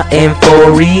 I am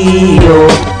for real.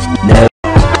 No,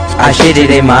 I shit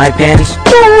it in my pants.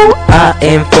 I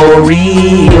am for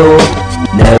real.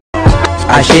 No,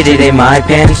 I shit it in my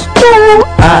pants.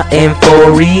 I am for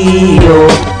real.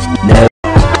 No,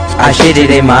 I shit it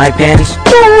in my pants.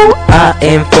 I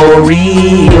am for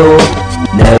real.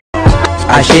 No,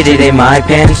 I shit it in my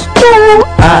pants.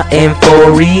 I am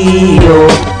for real.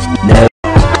 No,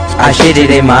 I shit it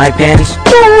in my pants.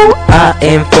 I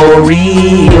am for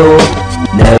real.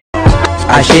 No,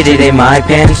 I shit it in my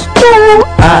pants.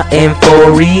 I am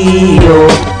for real.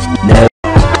 No,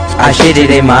 I shit it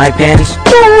in my pants.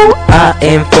 I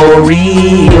am for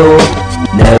real.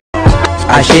 No,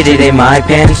 I shit it in my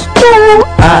pants.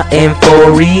 I am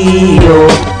for real.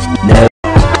 No,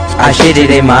 I shit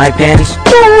it in my pants.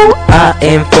 I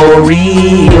am for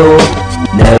real.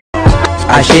 No,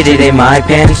 I shit it in my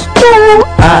pants.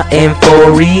 I am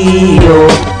for real.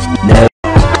 No,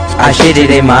 I shit it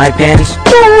in my pants.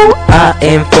 I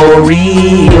am for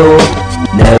real.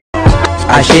 No,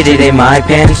 I shit it in my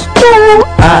pants.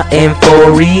 I am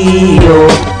for real.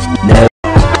 No,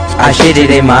 I shit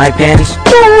it in my pants.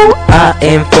 I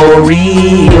am for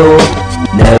real.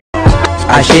 No,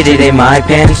 I shit it in my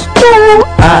pants.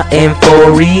 I am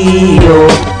for real.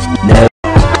 No,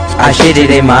 I shit it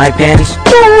in my pants.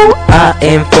 I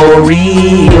am for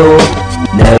real.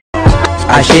 No,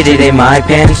 I shit it in my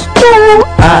pants.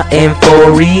 I am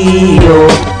for real.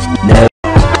 No,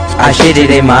 I shit it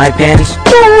in my pants.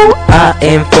 I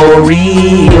am for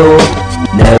real.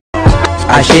 No,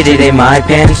 I shit it in my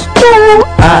pants.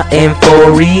 I am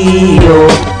for real.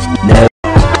 No,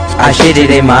 I shit it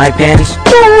in my pants.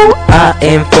 I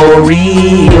am for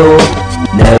real.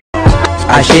 No,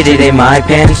 I shit it in my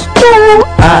pants.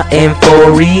 I am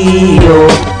for real.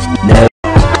 No,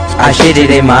 I shit it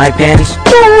in my pants.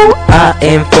 I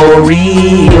am for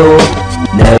real.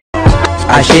 No,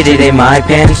 I shit it in my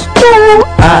pants.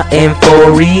 I am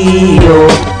for real.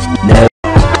 No,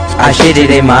 I shit it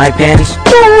in my pants.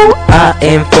 I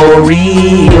am for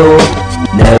real.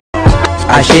 No,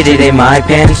 I shit it in my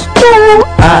pants.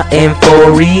 I am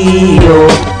for real.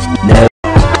 No,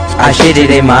 I shit it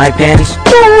in my pants.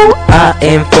 I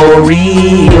am for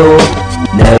real.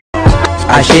 No,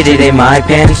 I shit it in my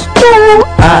pants.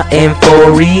 I am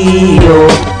for real.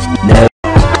 No,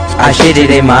 I shit it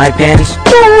in my pants.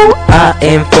 I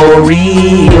am for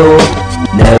real.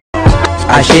 No,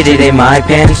 I shit it in my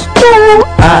pants.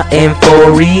 I am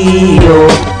for real.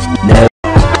 No,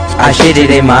 I shit it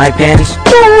in my pants.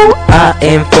 I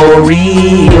am for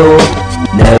real.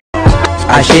 No,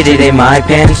 I shit it in my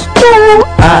pants.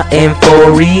 I am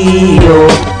for real.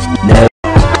 No,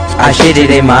 I shit it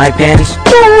in my pants.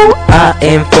 I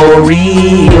am for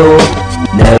real.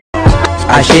 No,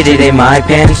 I shit it in my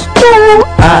pants.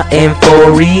 I am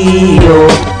for real.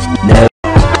 No,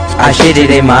 I shit it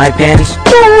in my pants.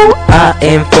 I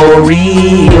am for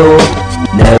real.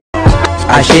 No,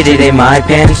 I shit it in my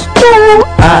pants.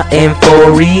 I am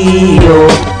for real.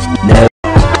 No,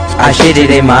 I shit it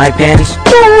in my pants.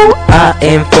 I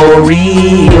am for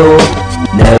real.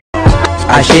 No,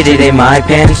 I shit it in my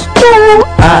pants.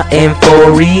 I am for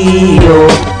real.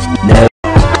 No,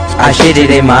 I shit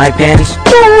it in my pants.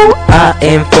 I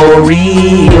am for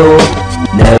real.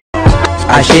 No,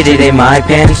 I shit it in my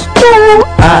pants.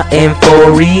 I am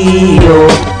for real.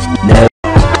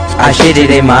 No, I shit it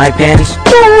in my pants.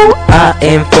 I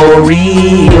am for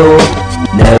real.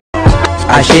 No,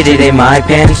 I shit it in my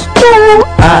pants.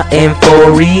 I am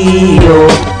for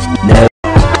real. No,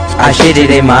 I shit it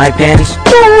in my pants.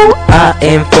 I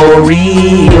am for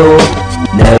real.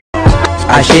 No,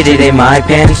 I shit it in my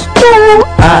pants.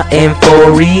 I am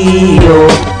for real.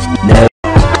 No,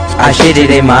 I shit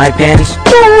it in my pants.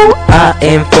 I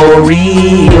am for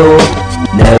real.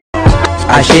 No,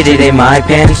 I shit it in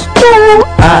my pants.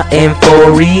 I am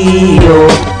for real.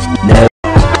 No,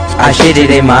 I shit it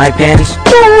in my pants.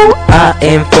 I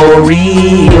am for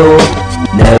real.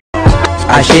 No,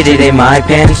 I shit it in my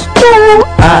pants.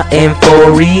 I am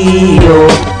for real.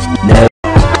 No,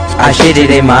 I shit it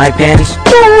in my pants.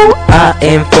 I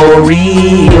am for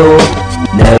real.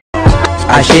 No,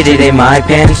 I shit it in my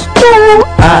pants.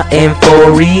 I am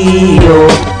for real.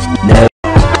 No,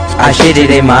 I shit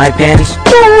it in my pants.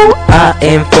 I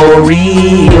am for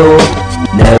real.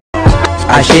 No,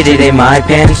 I shit it in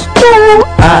my pants.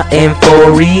 I am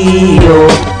for real.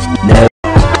 No,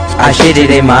 I shit it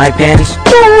in my pants.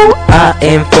 I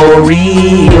am for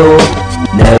real.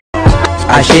 No,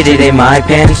 I shit it in my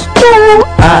pants.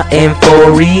 I am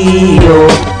for real.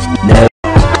 No,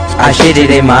 I shit it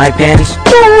in my pants.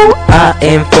 I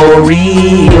am for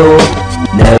real.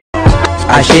 No,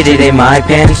 I shit it in my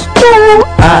pants.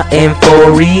 I am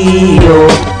for real.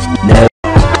 No,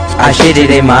 I shit it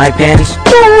in my pants.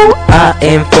 I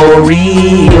am for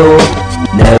real.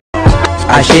 No,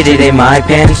 I shit it in my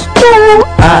pants.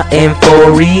 I am for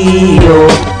real.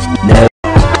 No,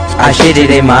 I shit it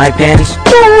in my pants.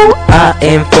 I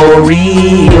am for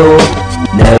real.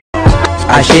 No,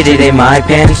 I shit it in my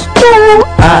pants.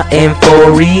 I am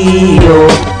for real.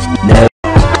 No,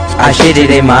 I shit it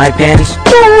in my pants.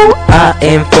 I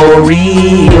am for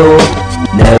real.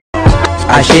 No,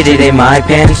 I shit it in my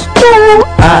pants.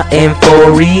 I am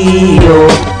for real.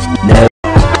 No,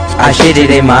 I shit it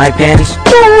in my pants.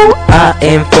 I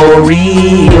am for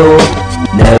real.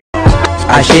 No,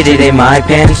 I shit it in my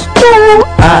pants.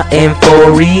 I am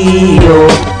for real.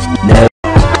 No,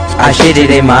 I shit it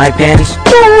in my pants.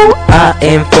 I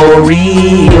am for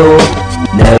real.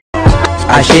 No,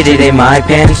 I shit it in my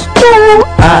pants.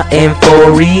 I am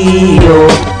for real.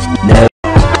 No,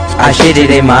 I shit it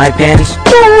in my pants.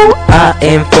 I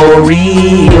am for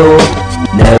real.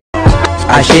 No,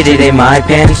 I shit it in my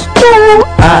pants.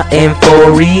 I am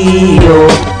for real.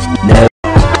 No,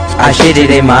 I shit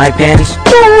it in my pants.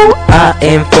 I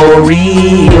am for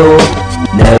real.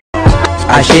 No,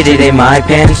 I shit it in my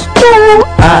pants.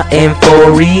 I am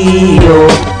for real.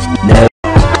 No,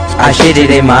 I shit it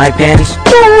in my pants.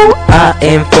 I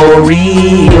am for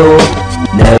real.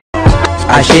 No,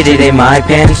 I shit it in my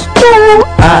pants.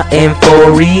 I am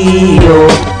for real.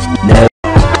 No,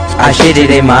 I shit it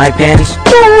in my pants.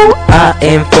 I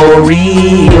am for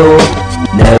real.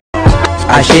 No,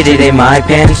 I shit it in my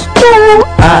pants.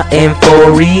 I am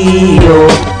for real.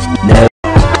 No,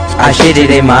 I shit it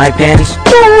in my pants.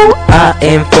 I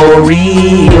am for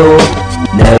real.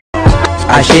 No,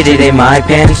 I shit it in my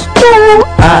pants.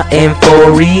 I am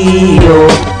for real.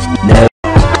 No,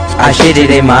 I shit it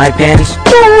in my pants.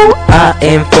 I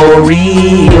am for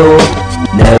real.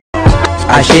 No,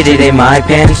 I shit it in my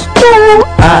pants.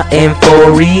 I am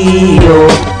for real.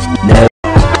 No,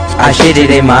 I shit it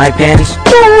in my pants.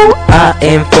 I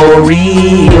am for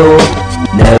real.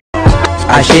 No,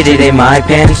 I shit it in my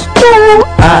pants.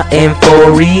 I am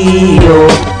for real.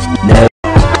 No,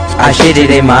 I shit it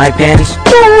in my pants.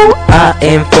 I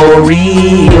am for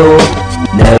real.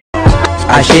 No,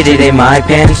 I shit it in my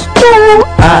pants.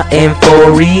 I am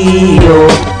for real.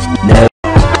 No,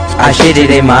 I shit it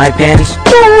in my pants.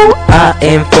 I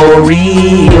am for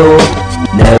real.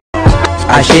 No,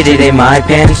 I shit it in my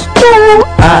pants.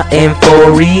 I am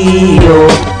for real.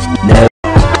 No,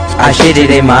 I shit it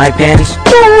in my pants.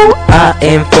 I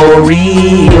am for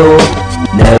real.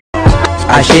 No,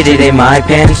 I shit it in my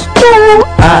pants.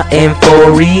 I am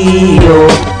for real.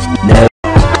 No,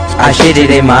 I shit it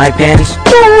in my pants.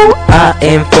 I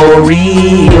am for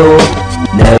real.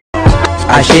 No,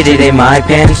 I shit it in my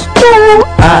pants.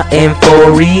 I am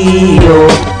for real.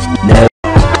 No,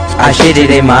 I shit it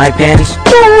in my pants.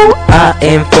 I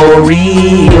am for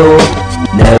real.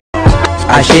 No,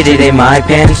 I shit it in my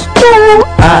pants.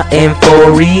 I am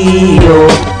for real.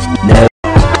 No,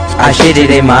 I shit it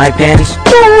in my pants.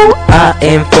 I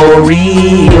am for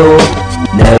real.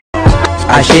 No,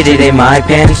 I shit it in my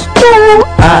pants.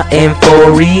 I am for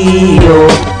real.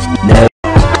 No,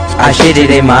 I shit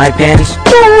it in my pants.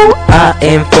 I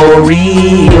am for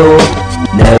real.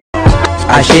 No,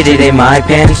 I shit it in my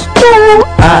pants.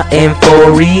 I am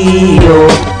for real.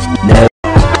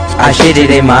 No, I shit it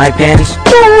in my pants.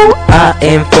 I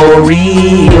am for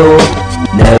real.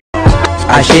 No,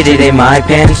 I shit it in my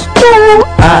pants.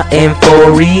 I am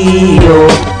for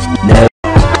real. No,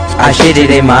 I shit it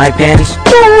in my pants.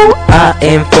 I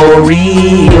am for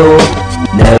real.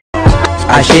 No,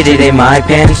 I shit it in my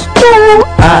pants.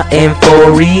 I am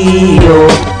for real.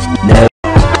 No,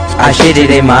 I shit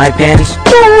it in my pants.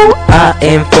 I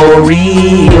am for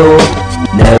real.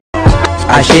 No,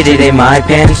 I shit it in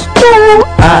my pants.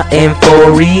 I am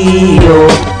for real.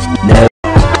 No,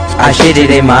 I shit it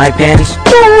in my pants.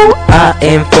 I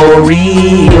am for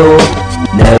real.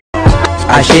 No,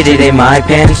 I shit it in my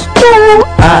pants.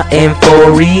 I am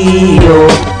for real.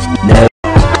 No,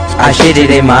 I shit it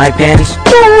in my pants.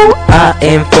 I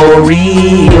am for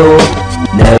real.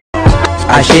 No,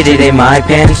 I shit it in my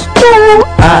pants.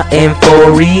 I am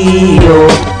for real.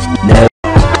 No,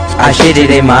 I shit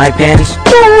it in my pants.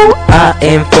 I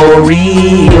am for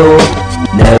real.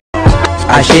 No,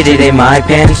 I shit it in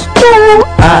my pants.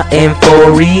 I am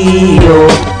for real.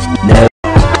 No,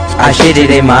 I shit it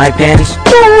in my pants.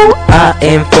 I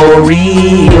am for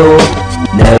real.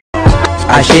 No,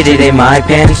 I shit it in my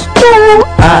pants.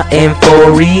 I am for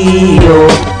real.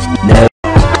 No,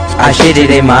 I shit it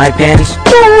in my pants.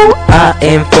 I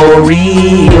am for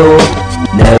real.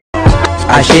 No,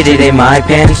 I shit it in my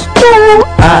pants.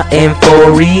 I am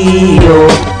for real.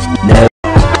 No,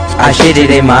 I shit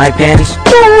it in my pants.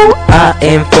 I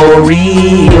am for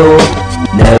real.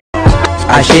 No,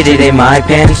 I shit it in my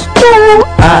pants.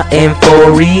 I am for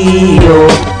real.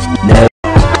 No,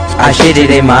 I shit it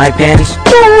in my pants.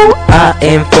 I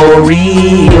am for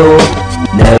real.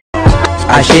 No,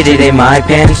 I shit it in my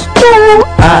pants.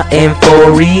 I am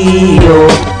for real.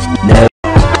 No,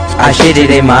 I shit it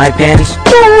in my pants.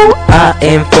 I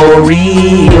am for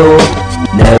real.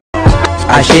 No,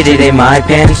 I shit it in my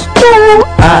pants.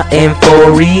 I am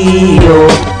for real.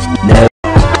 No,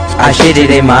 I shit it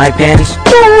in my pants.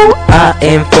 I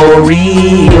am for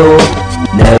real.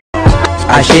 No,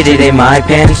 I shit it in my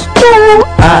pants.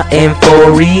 I am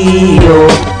for real.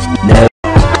 No,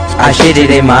 I shit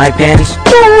it in my pants.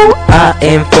 I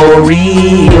am for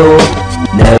real.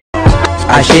 No,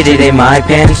 I shit it in my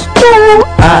pants.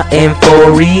 I am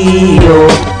for real.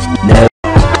 No,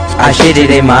 I shit it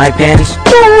in my pants.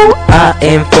 I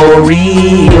am for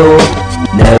real.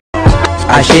 No,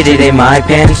 I shit it in my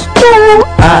pants.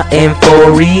 I am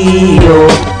for real.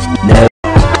 No,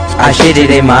 I shit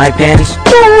it in my pants.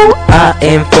 I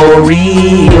am for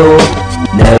real.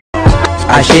 No,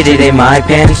 I shit it in my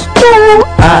pants.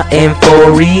 I am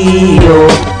for real.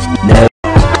 No,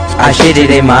 I shit it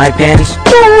in my pants.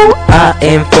 I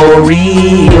am for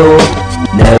real.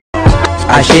 No,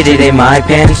 I shit it in my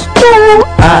pants.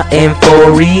 I am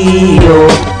for real.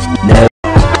 No,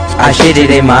 I shit it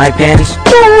in my pants.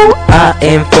 I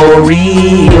am for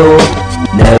real.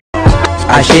 No,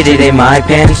 I shit it in my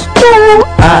pants.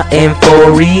 I am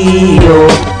for real.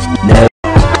 No,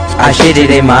 I shit it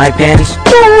in my pants.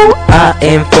 I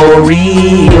am for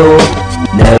real.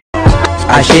 No,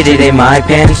 I shit it in my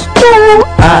pants.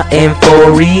 I am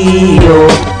for real.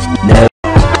 No,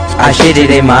 I shit it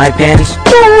in my pants.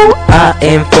 I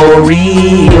am for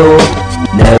real.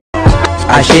 No,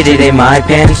 I shit it in my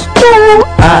pants.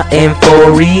 I am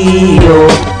for real.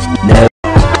 No,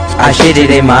 I shit it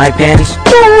in my pants.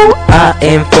 I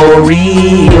am for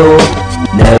real.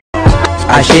 No,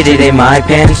 I shit it in my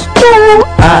pants.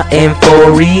 I am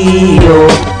for real.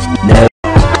 No,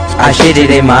 I shit it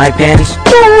in my pants.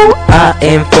 I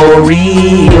am for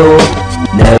real.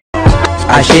 No,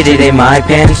 I shit it in my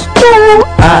pants.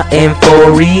 I am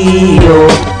for real.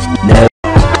 No,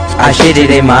 I shit it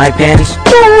in my pants.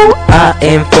 I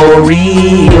am for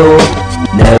real.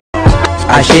 No,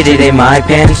 I shit it in my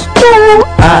pants.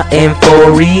 I am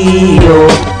for real.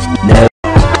 No,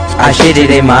 I shit it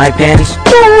in my pants.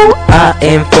 I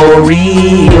am for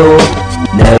real.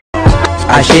 No,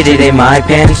 I shit it in my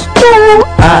pants.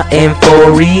 I am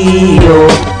for real.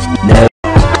 No,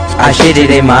 I shit it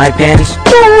in my pants.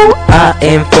 I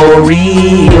am for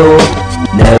real.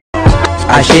 No,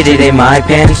 I shit it in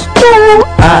my pants.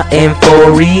 I am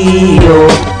for real.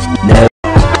 No,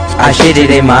 I shit it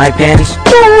in my pants.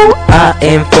 I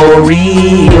am for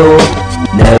real.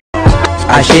 No,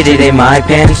 I shit it in my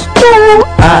pants.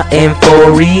 I am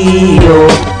for real.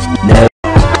 No,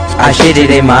 I shit it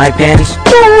in my pants.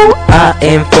 I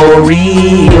am for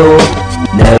real.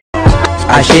 No,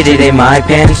 I shit it in my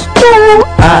pants.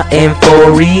 I am for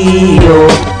real.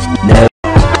 No,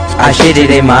 I shit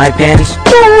it in my pants.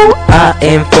 I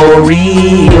am for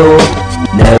real.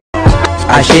 No,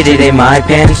 I shit it in my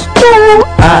pants.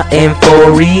 I am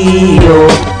for real.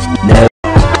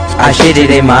 No, I shit it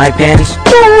in my pants.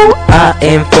 I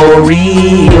am for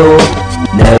real.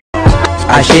 No,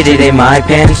 I shit it in my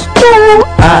pants.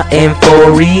 I am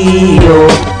for real.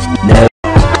 No,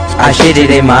 I shit it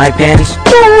in my pants.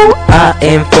 I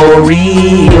am for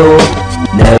real.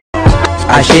 No,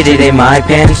 I shit it in my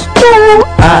pants.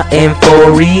 I am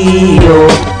for real.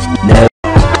 No,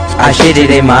 I shit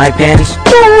it in my pants.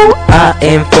 I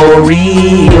am for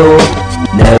real.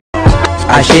 No,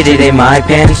 I shit it in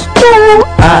my pants.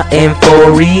 I am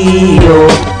for real.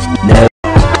 No,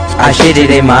 I shit it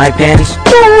in my pants.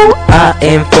 I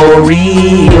am for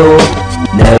real.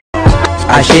 No,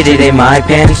 I shit it in my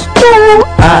pants.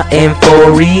 I am for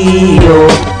real.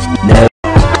 No,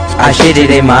 I shit it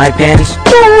in my pants.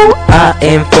 I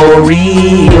am for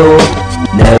real.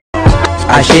 No,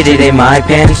 I shit it in my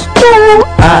pants.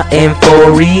 I am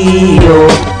for real.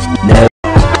 No,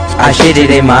 I shit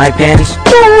it in my pants.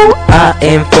 I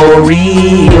am for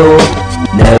real.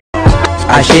 No,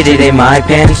 I shit it in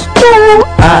my pants.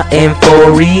 I am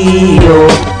for real.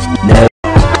 No,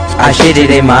 I shit it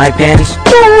in my pants.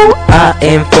 I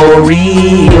am for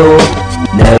real.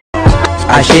 No,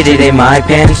 I shit it in my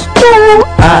pants.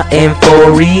 I am for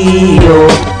real.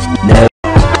 No,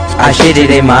 I shit it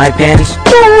in my pants.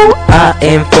 I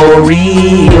am for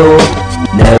real.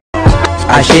 No,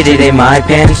 I shit it in my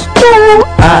pants.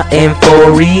 I am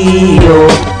for real.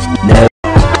 No,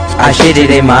 I shit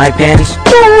it in my pants.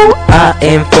 I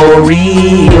am for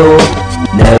real.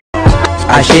 No,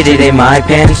 I shit it in my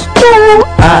pants.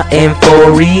 I am for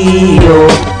real.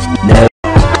 No,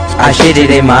 I shit it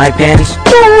in my pants.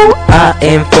 I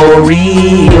am for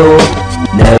real.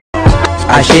 No,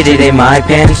 I shit it in my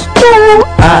pants.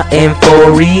 I am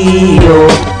for real.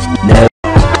 No,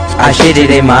 I shit it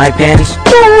in my pants.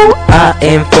 I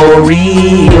am for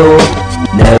real.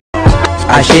 No,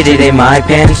 I shit it in my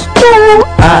pants.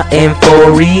 I am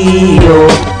for real.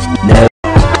 No,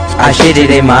 I shit it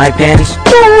in my pants.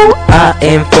 I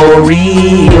am for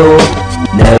real.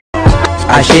 No,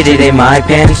 I shit it in my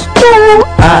pants.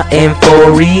 I am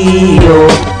for real.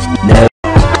 No,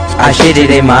 I shit it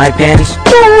in my pants.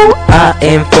 I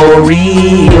am for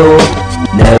real.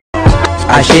 No,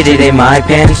 I shit it in my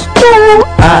pants.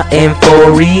 I am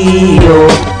for real.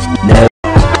 No,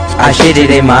 I I shit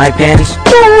it in my pants.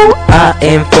 I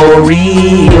am for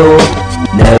real.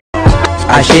 No,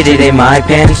 I shit it in my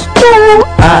pants.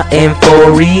 I am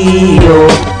for real.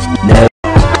 No,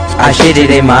 I shit it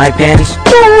in my pants.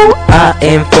 I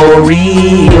am for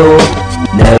real.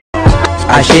 No,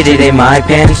 I shit it in my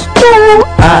pants.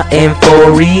 I am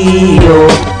for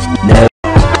real. No,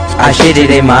 I shit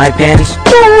it in my pants.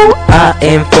 I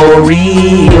am for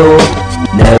real.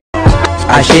 No,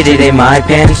 I shit it in my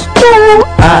pants.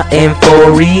 I am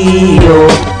for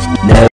real.